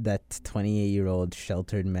sci-fi. that 28-year-old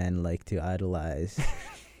sheltered men like to idolize.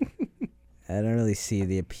 I don't really see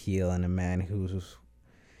the appeal in a man who's,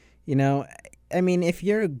 I mean, if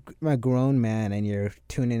you're a grown man and you're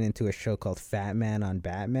tuning into a show called Fat Man on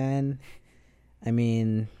Batman, I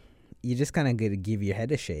mean, you just kind of got to give your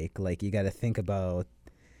head a shake. Like, you got to think about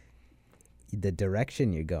the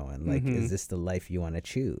direction you're going. Like, is this the life you want to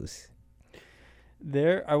choose?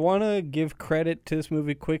 I want to give credit to this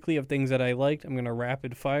movie quickly of things that I liked. I'm going to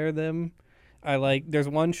rapid fire them. There's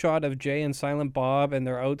one shot of Jay and Silent Bob, and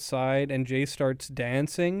they're outside, and Jay starts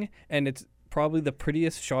dancing, and it's probably the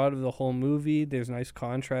prettiest shot of the whole movie. There's nice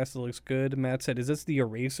contrast. It looks good. Matt said, is this the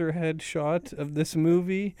Eraserhead shot of this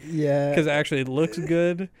movie? Yeah. Because actually it looks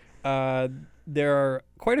good. There are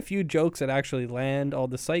quite a few jokes that actually land. All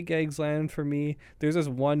the sight gags land for me. There's this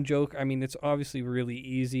one joke, I mean, it's obviously really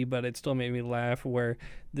easy, but it still made me laugh, where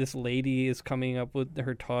this lady is coming up with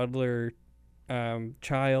her toddler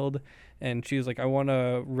child, and she was like, I want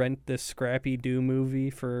to rent this Scrappy Doo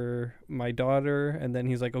movie for my daughter. And then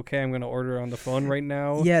he's like, okay, I'm going to order on the phone right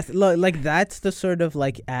now. Yes, look, like that's the sort of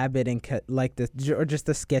like Abbott and or just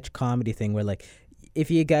the sketch comedy thing where like, if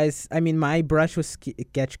you guys, I mean, my brush with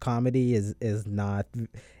sketch comedy is not,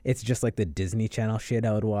 it's just like the Disney Channel shit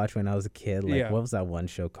I would watch when I was a kid. Like, what was that one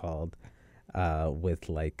show called? With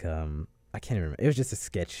like, I can't remember. It was just a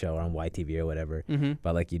sketch show on YTV or whatever.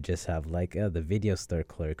 But like, you just have like the video store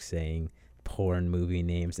clerk saying porn movie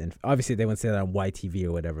names, and obviously they wouldn't say that on YTV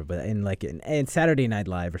or whatever. But in Saturday Night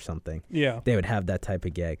Live or something, they would have that type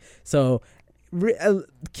of gag. So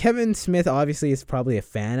Kevin Smith obviously is probably a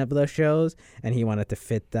fan of those shows, and he wanted to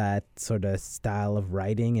fit that sort of style of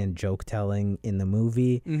writing and joke telling in the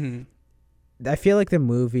movie. I feel like the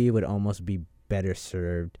movie would almost be better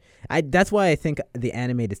served. That's why I think the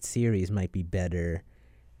animated series might be better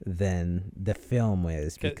than the film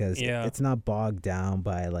is, because it's not bogged down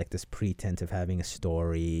by like this pretense of having a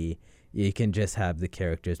story. You can just have the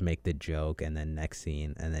characters make the joke, and then next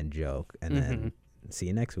scene, and then joke, and then see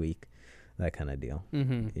you next week. That kind of deal.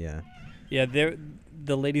 Yeah.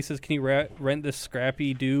 The lady says, can you rent this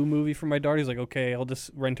Scrappy Doo movie for my daughter? He's like, okay, I'll just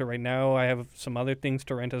rent it right now. I have some other things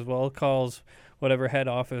to rent as well. Calls whatever head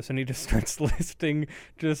office, and he just starts listing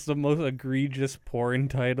just the most egregious porn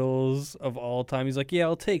titles of all time. He's like, yeah,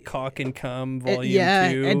 I'll take Cock and Cum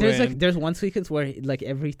Volume 2. And there's one sequence where like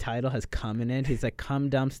every title has cum in it. He's like, cum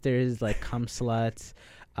dumpsters, like cum sluts,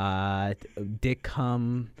 dick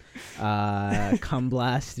cum, cum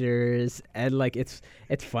blasters, and like it's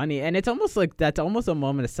funny, and it's almost like that's almost a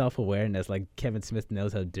moment of self-awareness. Like Kevin Smith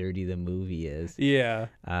knows how dirty the movie is.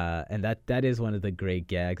 And that is one of the great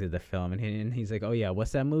gags of the film. And he's like, oh yeah,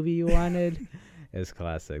 what's that movie you wanted? It's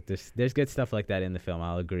classic. There's good stuff like that in the film.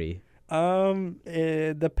 I'll agree.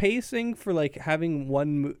 The pacing for like having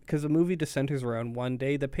one, because the movie just centers around one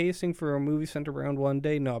day. The pacing for a movie centered around one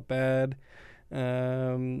day, not bad.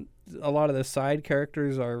 A lot of the side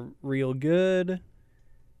characters are real good,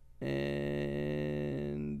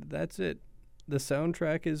 and that's it. The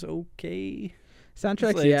soundtrack is okay.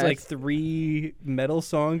 It's like 3 metal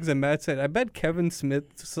songs, and Matt said, I bet Kevin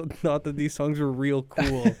Smith thought that these songs were real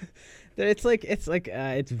cool. It's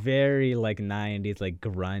very like 90s, like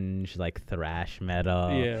grunge, like thrash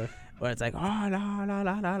metal. Yeah. Where it's like, oh, la, la, la,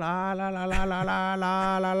 la, la, la, la, la, la, la,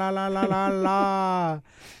 la, la, la, la, la, la.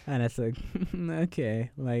 And it's like, okay.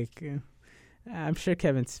 Like, I'm sure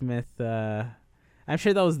Kevin Smith, I'm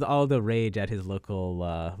sure that was all the rage at his local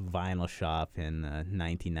vinyl shop in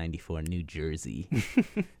 1994 New Jersey.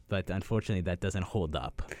 But unfortunately, that doesn't hold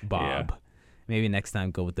up, Bob. Yeah. Maybe next time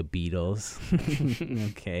go with the Beatles.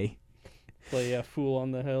 Okay. Play Fool on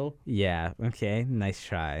the Hill. Yeah, okay. Nice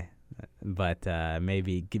try. But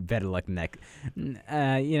maybe better luck better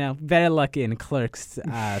luck in Clerks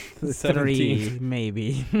 3,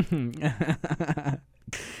 maybe.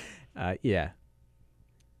 Yeah.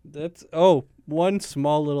 That's one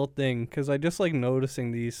small little thing, because I just like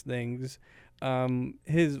noticing these things. What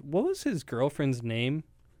was his girlfriend's name?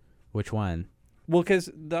 Which one? Well, because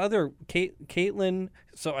the other Caitlin.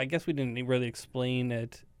 So I guess we didn't really explain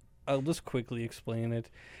it. I'll just quickly explain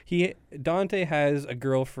it. Dante has a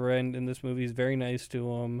girlfriend in this movie. He's very nice to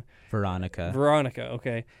him. Veronica,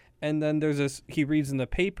 okay. And then there's this, he reads in the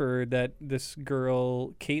paper that this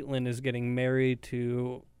girl, Caitlin, is getting married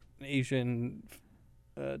to an Asian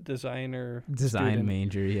design student.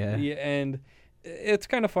 major, yeah. Yeah, and it's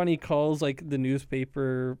kind of funny. He calls like the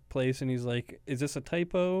newspaper place, and he's like, is this a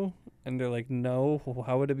typo? And they're like, no,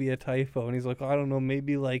 how would it be a typo? And he's like, I don't know,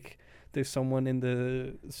 maybe like there's someone in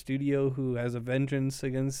the studio who has a vengeance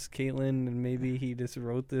against Caitlyn, and maybe he just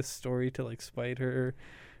wrote this story to like spite her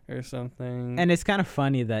or something. And it's kind of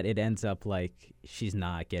funny that it ends up like she's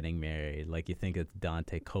not getting married. Like you think it's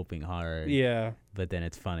Dante coping hard. Yeah. But then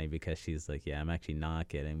it's funny because she's like, yeah, I'm actually not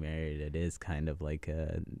getting married. It is kind of like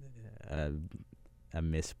a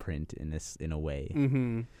misprint in a way.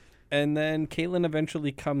 Mm-hmm. And then Caitlyn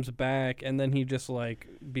eventually comes back, and then he just like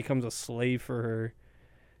becomes a slave for her.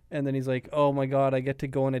 And then he's like, oh my God, I get to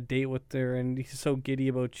go on a date with her. And he's so giddy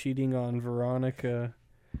about cheating on Veronica.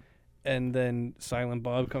 And then Silent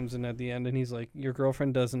Bob comes in at the end, and he's like, your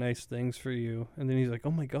girlfriend does nice things for you. And then he's like,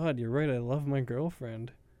 oh my God, you're right. I love my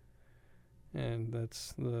girlfriend. And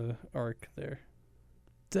that's the arc there.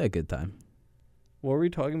 It's a good time. What were we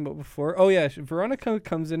talking about before? Oh, yeah. Veronica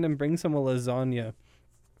comes in and brings him a lasagna.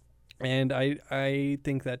 And I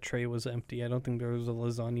think that tray was empty. I don't think there was a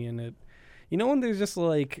lasagna in it. You know when there's just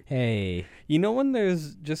like... Hey. You know when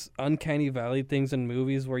there's just uncanny valley things in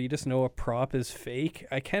movies where you just know a prop is fake?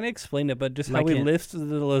 I can't explain it, but just like how he lifts the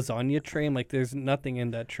lasagna tray and like there's nothing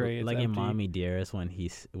in that tray. It's like empty. in Mommy Dearest when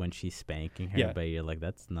she's spanking her, Yeah. but you're like,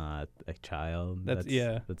 that's not a child. That's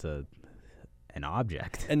an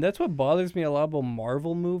object. And that's what bothers me a lot about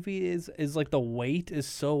Marvel movies is like the weight is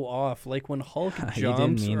so off. Like when Hulk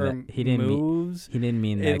jumps or moves, he didn't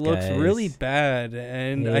mean that. It looks guys. really bad.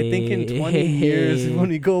 And I think in 20 years, when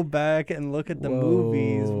we go back and look at the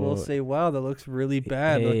movies, we'll say, wow, that looks really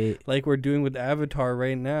bad. Like we're doing with Avatar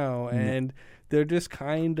right now. And they're just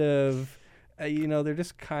kind of... they're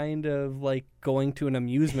just kind of like going to an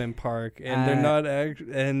amusement park, and they're not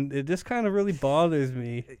and it just kind of really bothers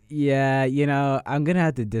me. Yeah, I'm gonna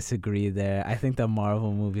have to disagree there. I think the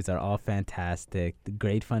Marvel movies are all fantastic,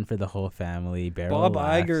 great fun for the whole family. Bob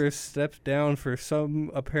Iger stepped down for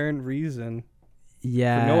some apparent reason.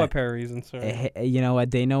 Yeah, for no apparent reason. Sorry. You know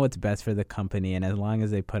what? They know what's best for the company, and as long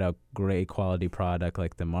as they put out great quality product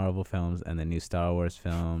like the Marvel films and the new Star Wars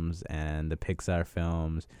films and the Pixar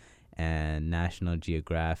films and National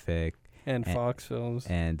Geographic and Fox films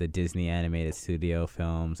and the Disney Animated Studio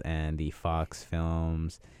films and the Fox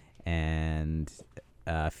films and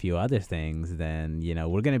a few other things, then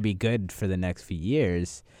we're going to be good for the next few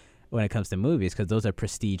years when it comes to movies, because those are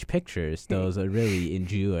prestige pictures. Those are really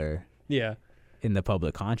endure in the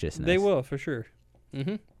public consciousness. They will, for sure.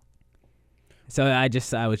 Mm-hmm. So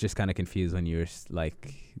I was just kind of confused when you were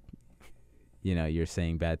like... you're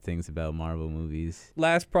saying bad things about Marvel movies.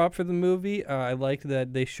 Last prop for the movie, I liked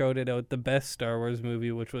that they showed it out the best Star Wars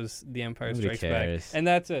movie, which was The Empire Strikes Back. And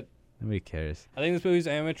that's it. Nobody cares. I think this movie's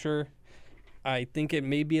amateur. I think it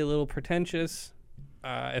may be a little pretentious.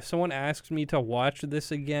 If someone asked me to watch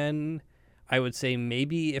this again, I would say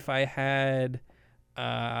maybe if I had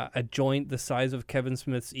a joint the size of Kevin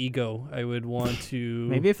Smith's ego, I would want to...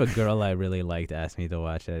 Maybe if a girl I really liked asked me to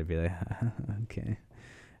watch it, I'd be like, okay.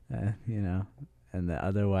 And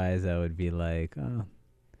otherwise I would be like, oh.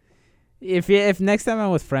 If next time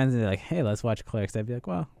I'm with friends and they're like, hey, let's watch Clerks, I'd be like,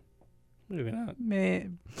 well, maybe not.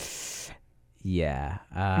 Yeah.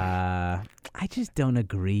 I just don't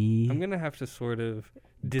agree. I'm gonna have to sort of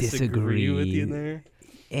disagree with you there.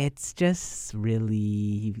 It's just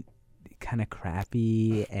really kind of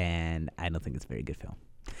crappy, and I don't think it's a very good film.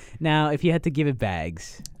 Now, if you had to give it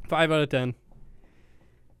bags, 5 out of 10.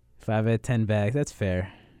 5 out of 10 bags. That's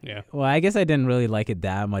fair. Yeah. Well, I guess I didn't really like it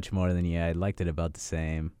that much more than you. I liked it about the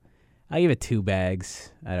same. I give it 2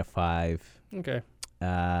 bags out of 5. Okay.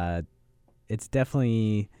 It's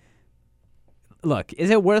definitely... Look, is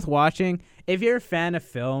it worth watching? If you're a fan of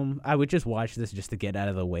film, I would just watch this just to get out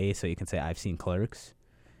of the way so you can say, I've seen Clerks.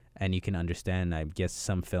 And you can understand, I guess,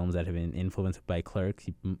 some films that have been influenced by Clerks.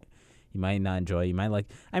 You might not enjoy. You might like...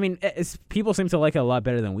 I mean, people seem to like it a lot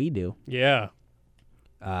better than we do. Yeah.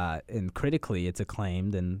 And critically, it's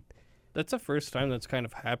acclaimed, and that's the first time that's kind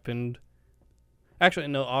of happened. Actually,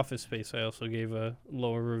 no, Office Space I also gave a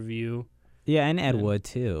lower review. Yeah, and Ed Wood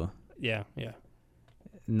too. Yeah.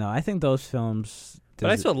 No, I think those films...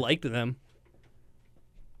 But I still liked them.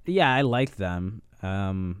 Yeah, I liked them.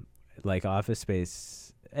 Like Office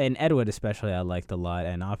Space, and Ed Wood especially I liked a lot,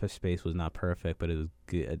 and Office Space was not perfect, but it was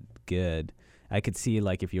good. I could see,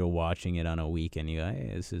 like, if you were watching it on a weekend, you go,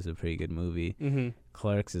 hey, this is a pretty good movie. Mm-hmm.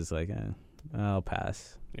 Clerks is like, I'll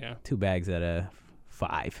pass. Yeah. 2 bags out of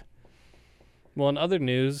 5. Well, in other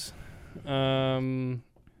news, shall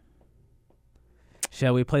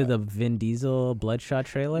we play the Vin Diesel Bloodshot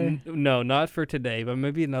trailer? No, not for today, but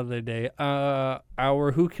maybe another day.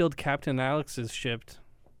 Our Who Killed Captain Alex is shipped.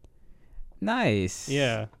 Nice.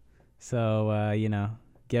 Yeah. So,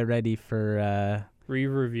 get ready for...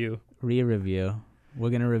 Re-review. Re-review. We're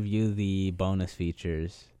gonna review the bonus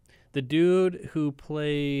features. The dude who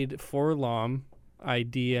played Forlom, I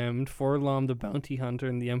DM'd Forlom the Bounty Hunter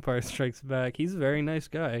in The Empire Strikes Back. He's a very nice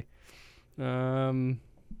guy. I don't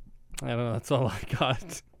know. That's all I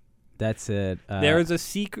got. That's it. There is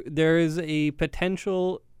a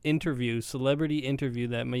potential celebrity interview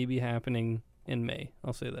that may be happening in May.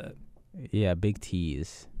 I'll say that. Yeah, big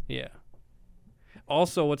tease. Yeah.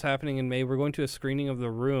 Also, what's happening in May? We're going to a screening of The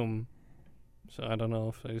Room. So I don't know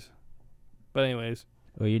if there's. But anyways.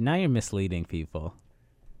 Well, you're misleading people.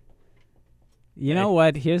 You know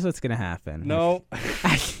what? Here's what's gonna happen. No.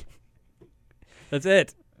 That's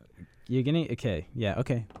it. You're gonna okay. Yeah.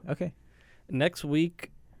 Okay. Next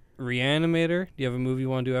week, Reanimator. Do you have a movie you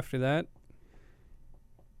want to do after that?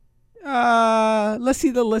 Let's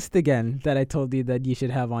see the list again that I told you that you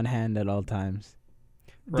should have on hand at all times.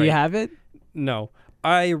 Right. Do you have it? No.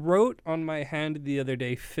 I wrote on my hand the other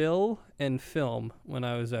day Phil and Film when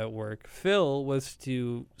I was at work. Phil was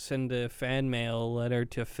to send a fan mail letter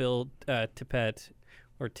to Phil Tippett,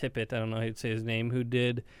 or Tippett, I don't know how you'd say his name, who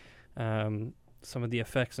did some of the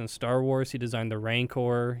effects in Star Wars. He designed the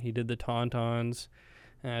Rancor. He did the Tauntauns.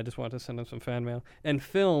 I just wanted to send him some fan mail. And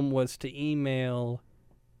Film was to email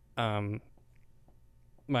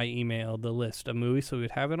my email the list of movies so we'd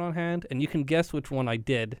have it on hand. And you can guess which one I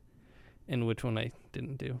did and which one I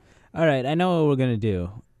didn't do. All right, I know what we're going to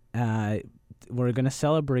do. We're going to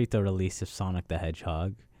celebrate the release of Sonic the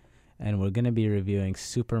Hedgehog, and we're going to be reviewing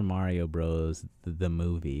Super Mario Bros. The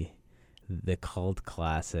movie, the cult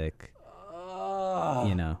classic.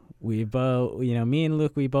 You know, me and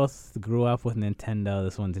Luke, we both grew up with Nintendo.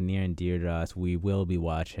 This one's near and dear to us. We will be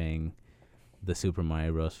watching the Super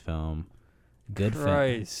Mario Bros. Film. Good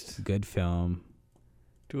film.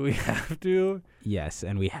 Do we have to? Yes,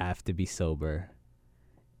 and we have to be sober.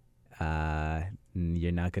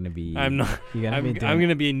 You're not gonna be. I'm not. I'm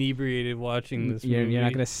gonna be inebriated watching this movie. You're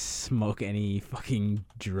not gonna smoke any fucking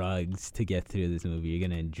drugs to get through this movie. You're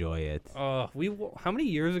gonna enjoy it. How many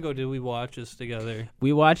years ago did we watch this together?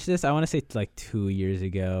 We watched this. I want to say like 2 years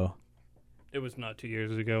ago. It was not 2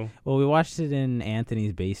 years ago. Well, we watched it in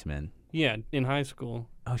Anthony's basement. Yeah, in high school.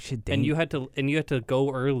 Oh shit, Dane. And you had to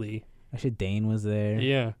go early. Oh shit, Dane was there.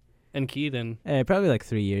 Yeah, and Keaton. Probably like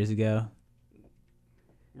 3 years ago.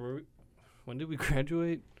 When did we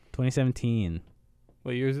graduate? 2017.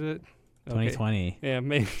 What year is it? 2020. Okay. Yeah,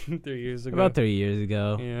 maybe 3 years ago. About 3 years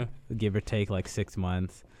ago. Yeah. Give or take like 6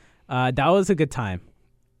 months. That was a good time.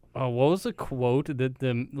 Oh, what was the quote that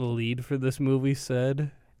the lead for this movie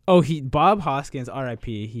said? Oh, Bob Hoskins,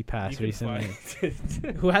 R.I.P. He passed recently.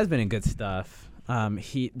 Who has been in good stuff.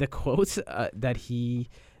 The quotes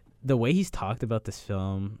the way he's talked about this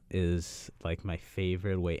film is like my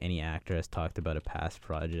favorite way any actor has talked about a past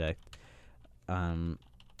project. If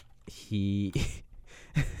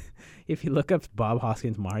you look up Bob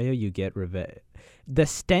Hoskins Mario, you get the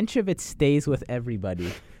stench of it stays with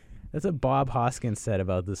everybody. That's what Bob Hoskins said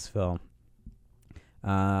about this film.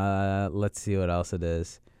 Let's see what else it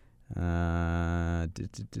is. I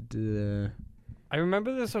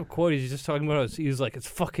remember this quote. He's just talking about. He was like, "It's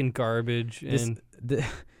fucking garbage."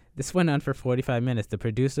 This went on for 45 minutes. The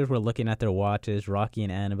producers were looking at their watches. Rocky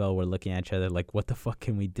and Annabelle were looking at each other like, what the fuck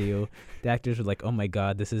can we do? The actors were like, oh my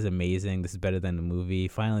God, this is amazing. This is better than the movie.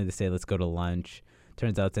 Finally, they say, let's go to lunch.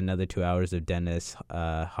 Turns out it's another 2 hours of Dennis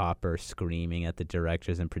Hopper screaming at the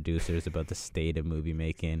directors and producers about the state of movie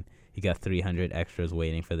making. He got 300 extras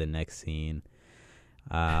waiting for the next scene.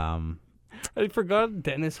 I forgot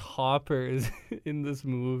Dennis Hopper is in this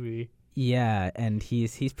movie. Yeah, and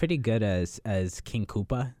he's pretty good as King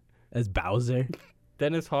Koopa, as Bowser.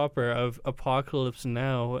 Dennis Hopper of Apocalypse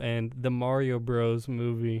Now and the Mario Bros.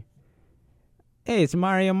 Movie. Hey, it's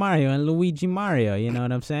Mario and Luigi Mario, you know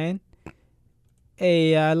what I'm saying?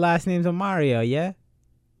 Hey, last name's Mario, yeah?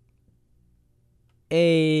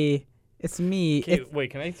 Hey, it's me.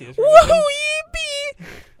 Wait, can I see this? Woohoo, yippee! I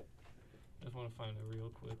just want to find it real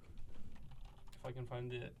quick. If I can find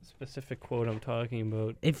the specific quote I'm talking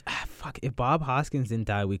about. If Bob Hoskins didn't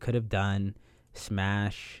die, we could have done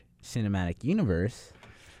Smash Cinematic Universe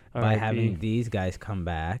by having these guys come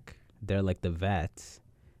back. They're like the vets.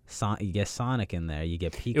 You get Sonic in there. You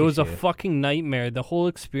get Pikachu. It was a fucking nightmare. The whole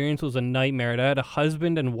experience was a nightmare. I had a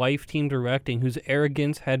husband and wife team directing whose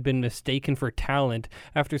arrogance had been mistaken for talent.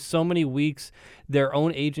 After so many weeks, their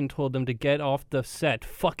own agent told them to get off the set.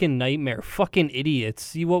 Fucking nightmare. Fucking idiots.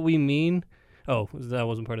 See what we mean? Oh, that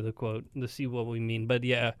wasn't part of the quote. To see what we mean. But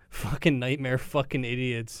yeah, fucking nightmare. Fucking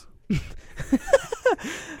idiots.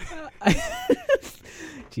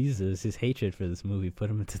 Jesus, his hatred for this movie put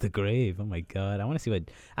him into the grave. Oh my God, I want to see what.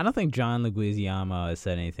 I don't think John Leguizamo has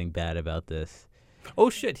said anything bad about this. Oh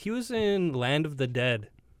shit, he was in Land of the Dead.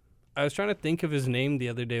 I was trying to think of his name the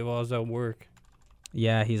other day while I was at work.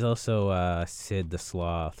 Yeah, he's also Sid the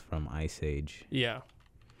Sloth from Ice Age. Yeah.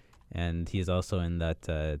 And he's also in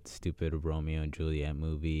that stupid Romeo and Juliet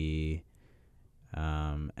movie.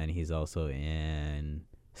 And he's also in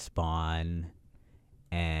Spawn.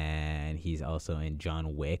 And he's also in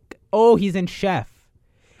John Wick. Oh, he's in Chef.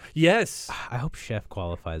 Yes. I hope Chef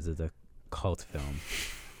qualifies as a cult film.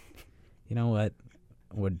 You know what?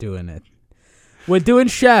 We're doing it. We're doing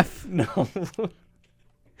Chef. No.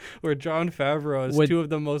 Where Jon Favreau is two of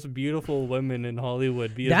the most beautiful women in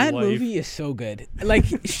Hollywood. That movie is so good. Like,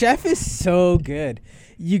 Chef is so good.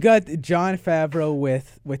 You got Jon Favreau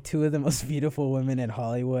with two of the most beautiful women in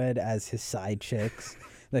Hollywood as his side chicks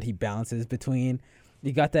that he bounces between.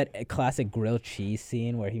 You got that classic grilled cheese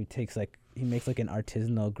scene where he makes like an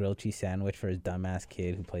artisanal grilled cheese sandwich for his dumbass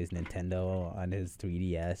kid who plays Nintendo on his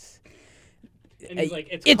 3DS. And he's like,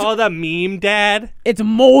 it's called a meme, Dad. It's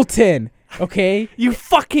molten, okay? You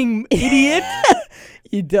fucking idiot.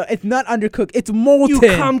 It's not undercooked. It's molten. You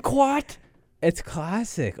kumquat. It's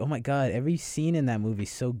classic. Oh my God, every scene in that movie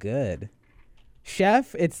is so good.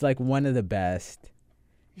 Chef, it's like one of the best.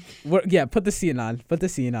 Yeah, put the scene on. Put the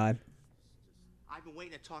scene on. I've been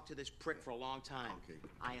waiting to talk to this prick for a long time. Okay.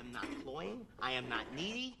 I am not cloying. I am not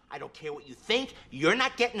needy. I don't care what you think. You're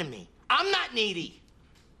not getting to me. I'm not needy.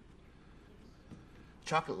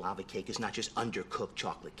 Chocolate lava cake is not just undercooked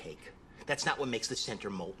chocolate cake. That's not what makes the center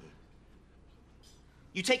molten.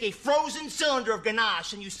 You take a frozen cylinder of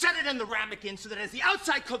ganache and you set it in the ramekin so that as the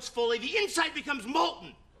outside cooks fully, the inside becomes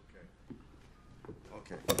molten.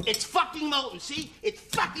 Okay. It's fucking molten, see? It's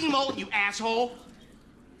fucking molten, you asshole.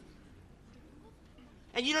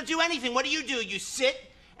 And you don't do anything. What do? You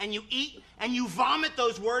sit and you eat and you vomit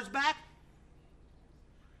those words back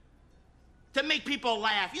to make people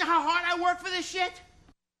laugh. You know how hard I work for this shit?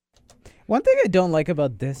 One thing I don't like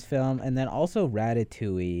about this film, and then also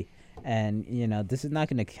Ratatouille, and, you know, this is not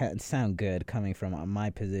going to sound good coming from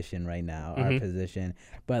my position right now, our position,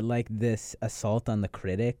 but like this assault on the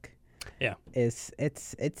critic. Yeah. It's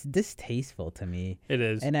distasteful to me. It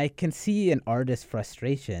is. And I can see an artist's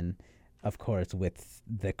frustration, of course, with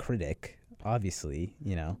the critic, obviously,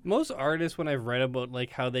 you know. Most artists, when I've read about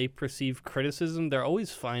like how they perceive criticism, they're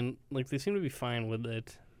always fine. Like, they seem to be fine with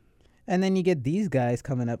it. And then you get these guys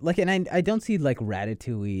coming up, like, and I don't see like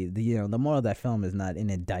Ratatouille. The moral of that film is not an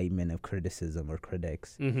indictment of criticism or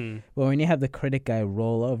critics. Mm-hmm. But when you have the critic guy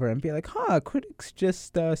roll over and be like, critics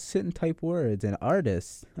just sit and type words, and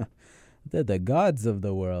artists, they're the gods of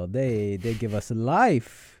the world. They give us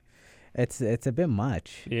life. It's a bit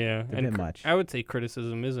much. Yeah, a bit much. I would say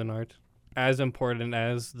criticism is an art, as important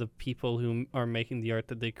as the people who are making the art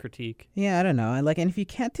that they critique. Yeah, I don't know. And if you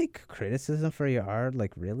can't take criticism for your art,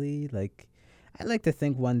 like, really, like, I like to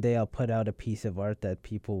think one day I'll put out a piece of art that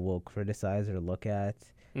people will criticize or look at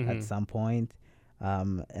some point.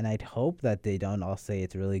 And I'd hope that they don't all say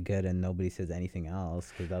it's really good and nobody says anything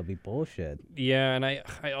else, because that'll be bullshit. Yeah, and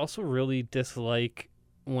I also really dislike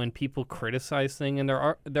when people criticize things, and there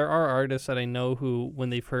are artists that I know who,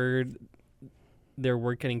 when they've heard their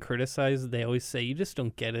work getting criticized, they always say, you just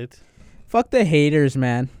don't get it. Fuck the haters,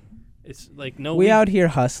 man. It's like, no, we out here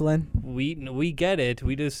hustling. We get it.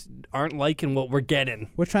 We just aren't liking what we're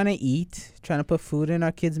getting. We're trying to eat, trying to put food in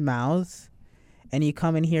our kids' mouths, and you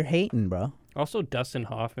come in here hating, bro. Also, Dustin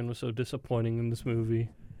Hoffman was so disappointing in this movie.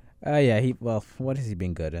 Oh yeah, what has he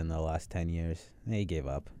been good in the last 10 years? He gave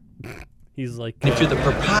up. He's like,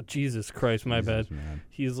 Jesus Christ, my Jesus, bad. Man.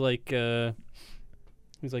 He's like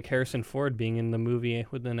Harrison Ford being in the movie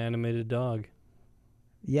with an animated dog.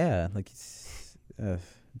 Yeah, like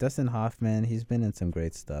Dustin Hoffman. He's been in some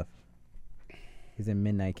great stuff. He's in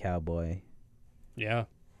Midnight Cowboy. Yeah.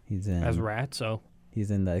 He's in as Ratso.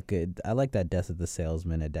 He's in that good. I like that Death of the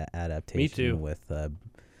Salesman adaptation. Me too. With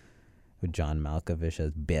John Malkovich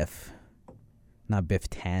as Biff, not Biff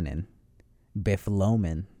Tannen, Biff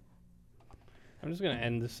Loman. I'm just gonna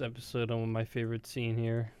end this episode on my favorite scene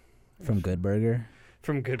here. From Good Burger.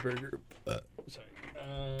 From Good Burger. Sorry.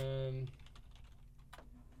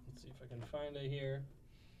 Let's see if I can find it here.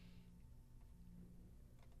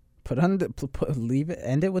 End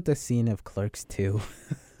it with the scene of Clerks 2.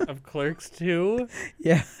 Of Clerks 2?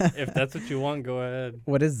 Yeah. If that's what you want, go ahead.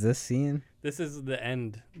 What is this scene? This is the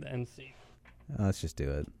end scene. Let's just do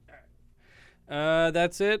it.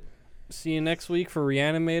 That's it. See you next week for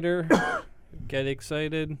Reanimator. Get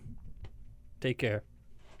excited. Take care.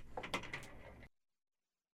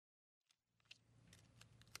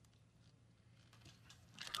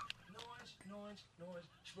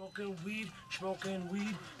 Smoking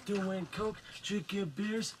weed, doing coke, drinking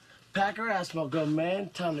beers. Pack her ass, my good man.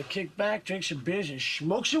 Time to kick back, drink some beers, and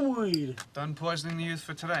smoke some weed. Done poisoning the youth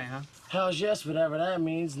for today, huh? Hell's yes, whatever that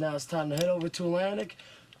means. Now it's time to head over to Atlantic,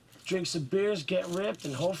 drink some beers, get ripped,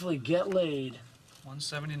 and hopefully get laid.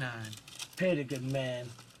 179. Paid a good man.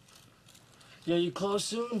 Yeah, you close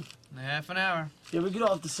soon? In half an hour. Yeah, we get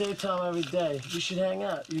off the same time every day. We should hang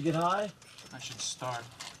out. You get high? I should start.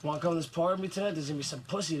 Want to come to this party with me tonight? There's gonna be some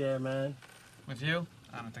pussy there, man. With you?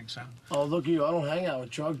 I don't think so. Oh, look at you. I don't hang out with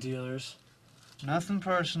drug dealers. Nothing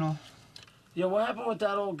personal. Yeah, what happened with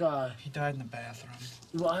that old guy? He died in the bathroom.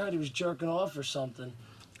 Well, I heard he was jerking off or something.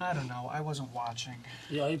 I don't know. I wasn't watching.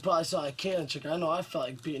 Yeah, he probably saw a can chick. I know I felt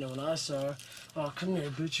like beating her when I saw her. Oh, come here,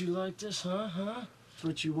 bitch. You like this, huh? Huh?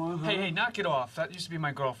 What you want, huh? Hey, knock it off. That used to be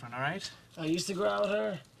my girlfriend, all right? I used to go out with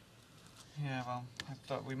her. Yeah, well, I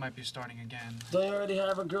thought we might be starting again. Don't you already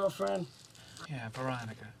have a girlfriend? Yeah,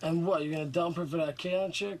 Veronica. And what, you gonna dump her for that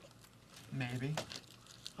can chick? Maybe.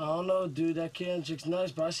 I don't know, dude. That can chick's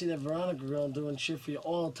nice, but I see that Veronica girl doing shit for you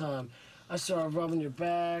all the time. I saw her rubbing your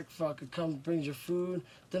back, fucking come brings your food.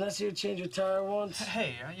 Then I see her change your tire once.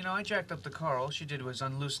 Hey, you know, I jacked up the car. All she did was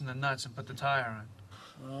unloosen the nuts and put the tire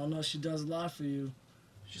on. I don't know, she does a lot for you.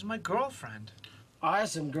 She's my girlfriend. I had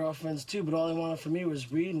some girlfriends too, but all they wanted from me was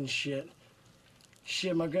weed and shit.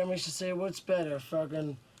 Shit, my grandma used to say, what's better,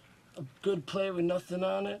 fucking a good plate with nothing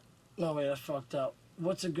on it? No, wait, I fucked up.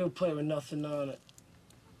 What's a good plate with nothing on it?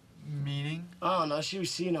 Meaning? I don't know, she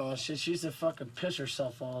was senile and shit. She used to fucking piss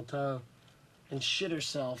herself all the time. And shit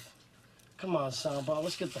herself. Come on, Soundball,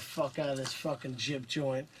 let's get the fuck out of this fucking jib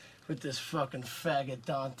joint with this fucking faggot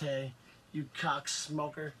Dante. You cock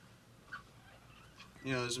smoker.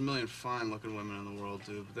 You know, there's a million fine-looking women in the world,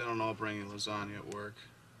 dude, but they don't all bring you lasagna at work.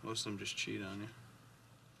 Most of them just cheat on you.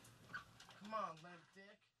 Come on, man.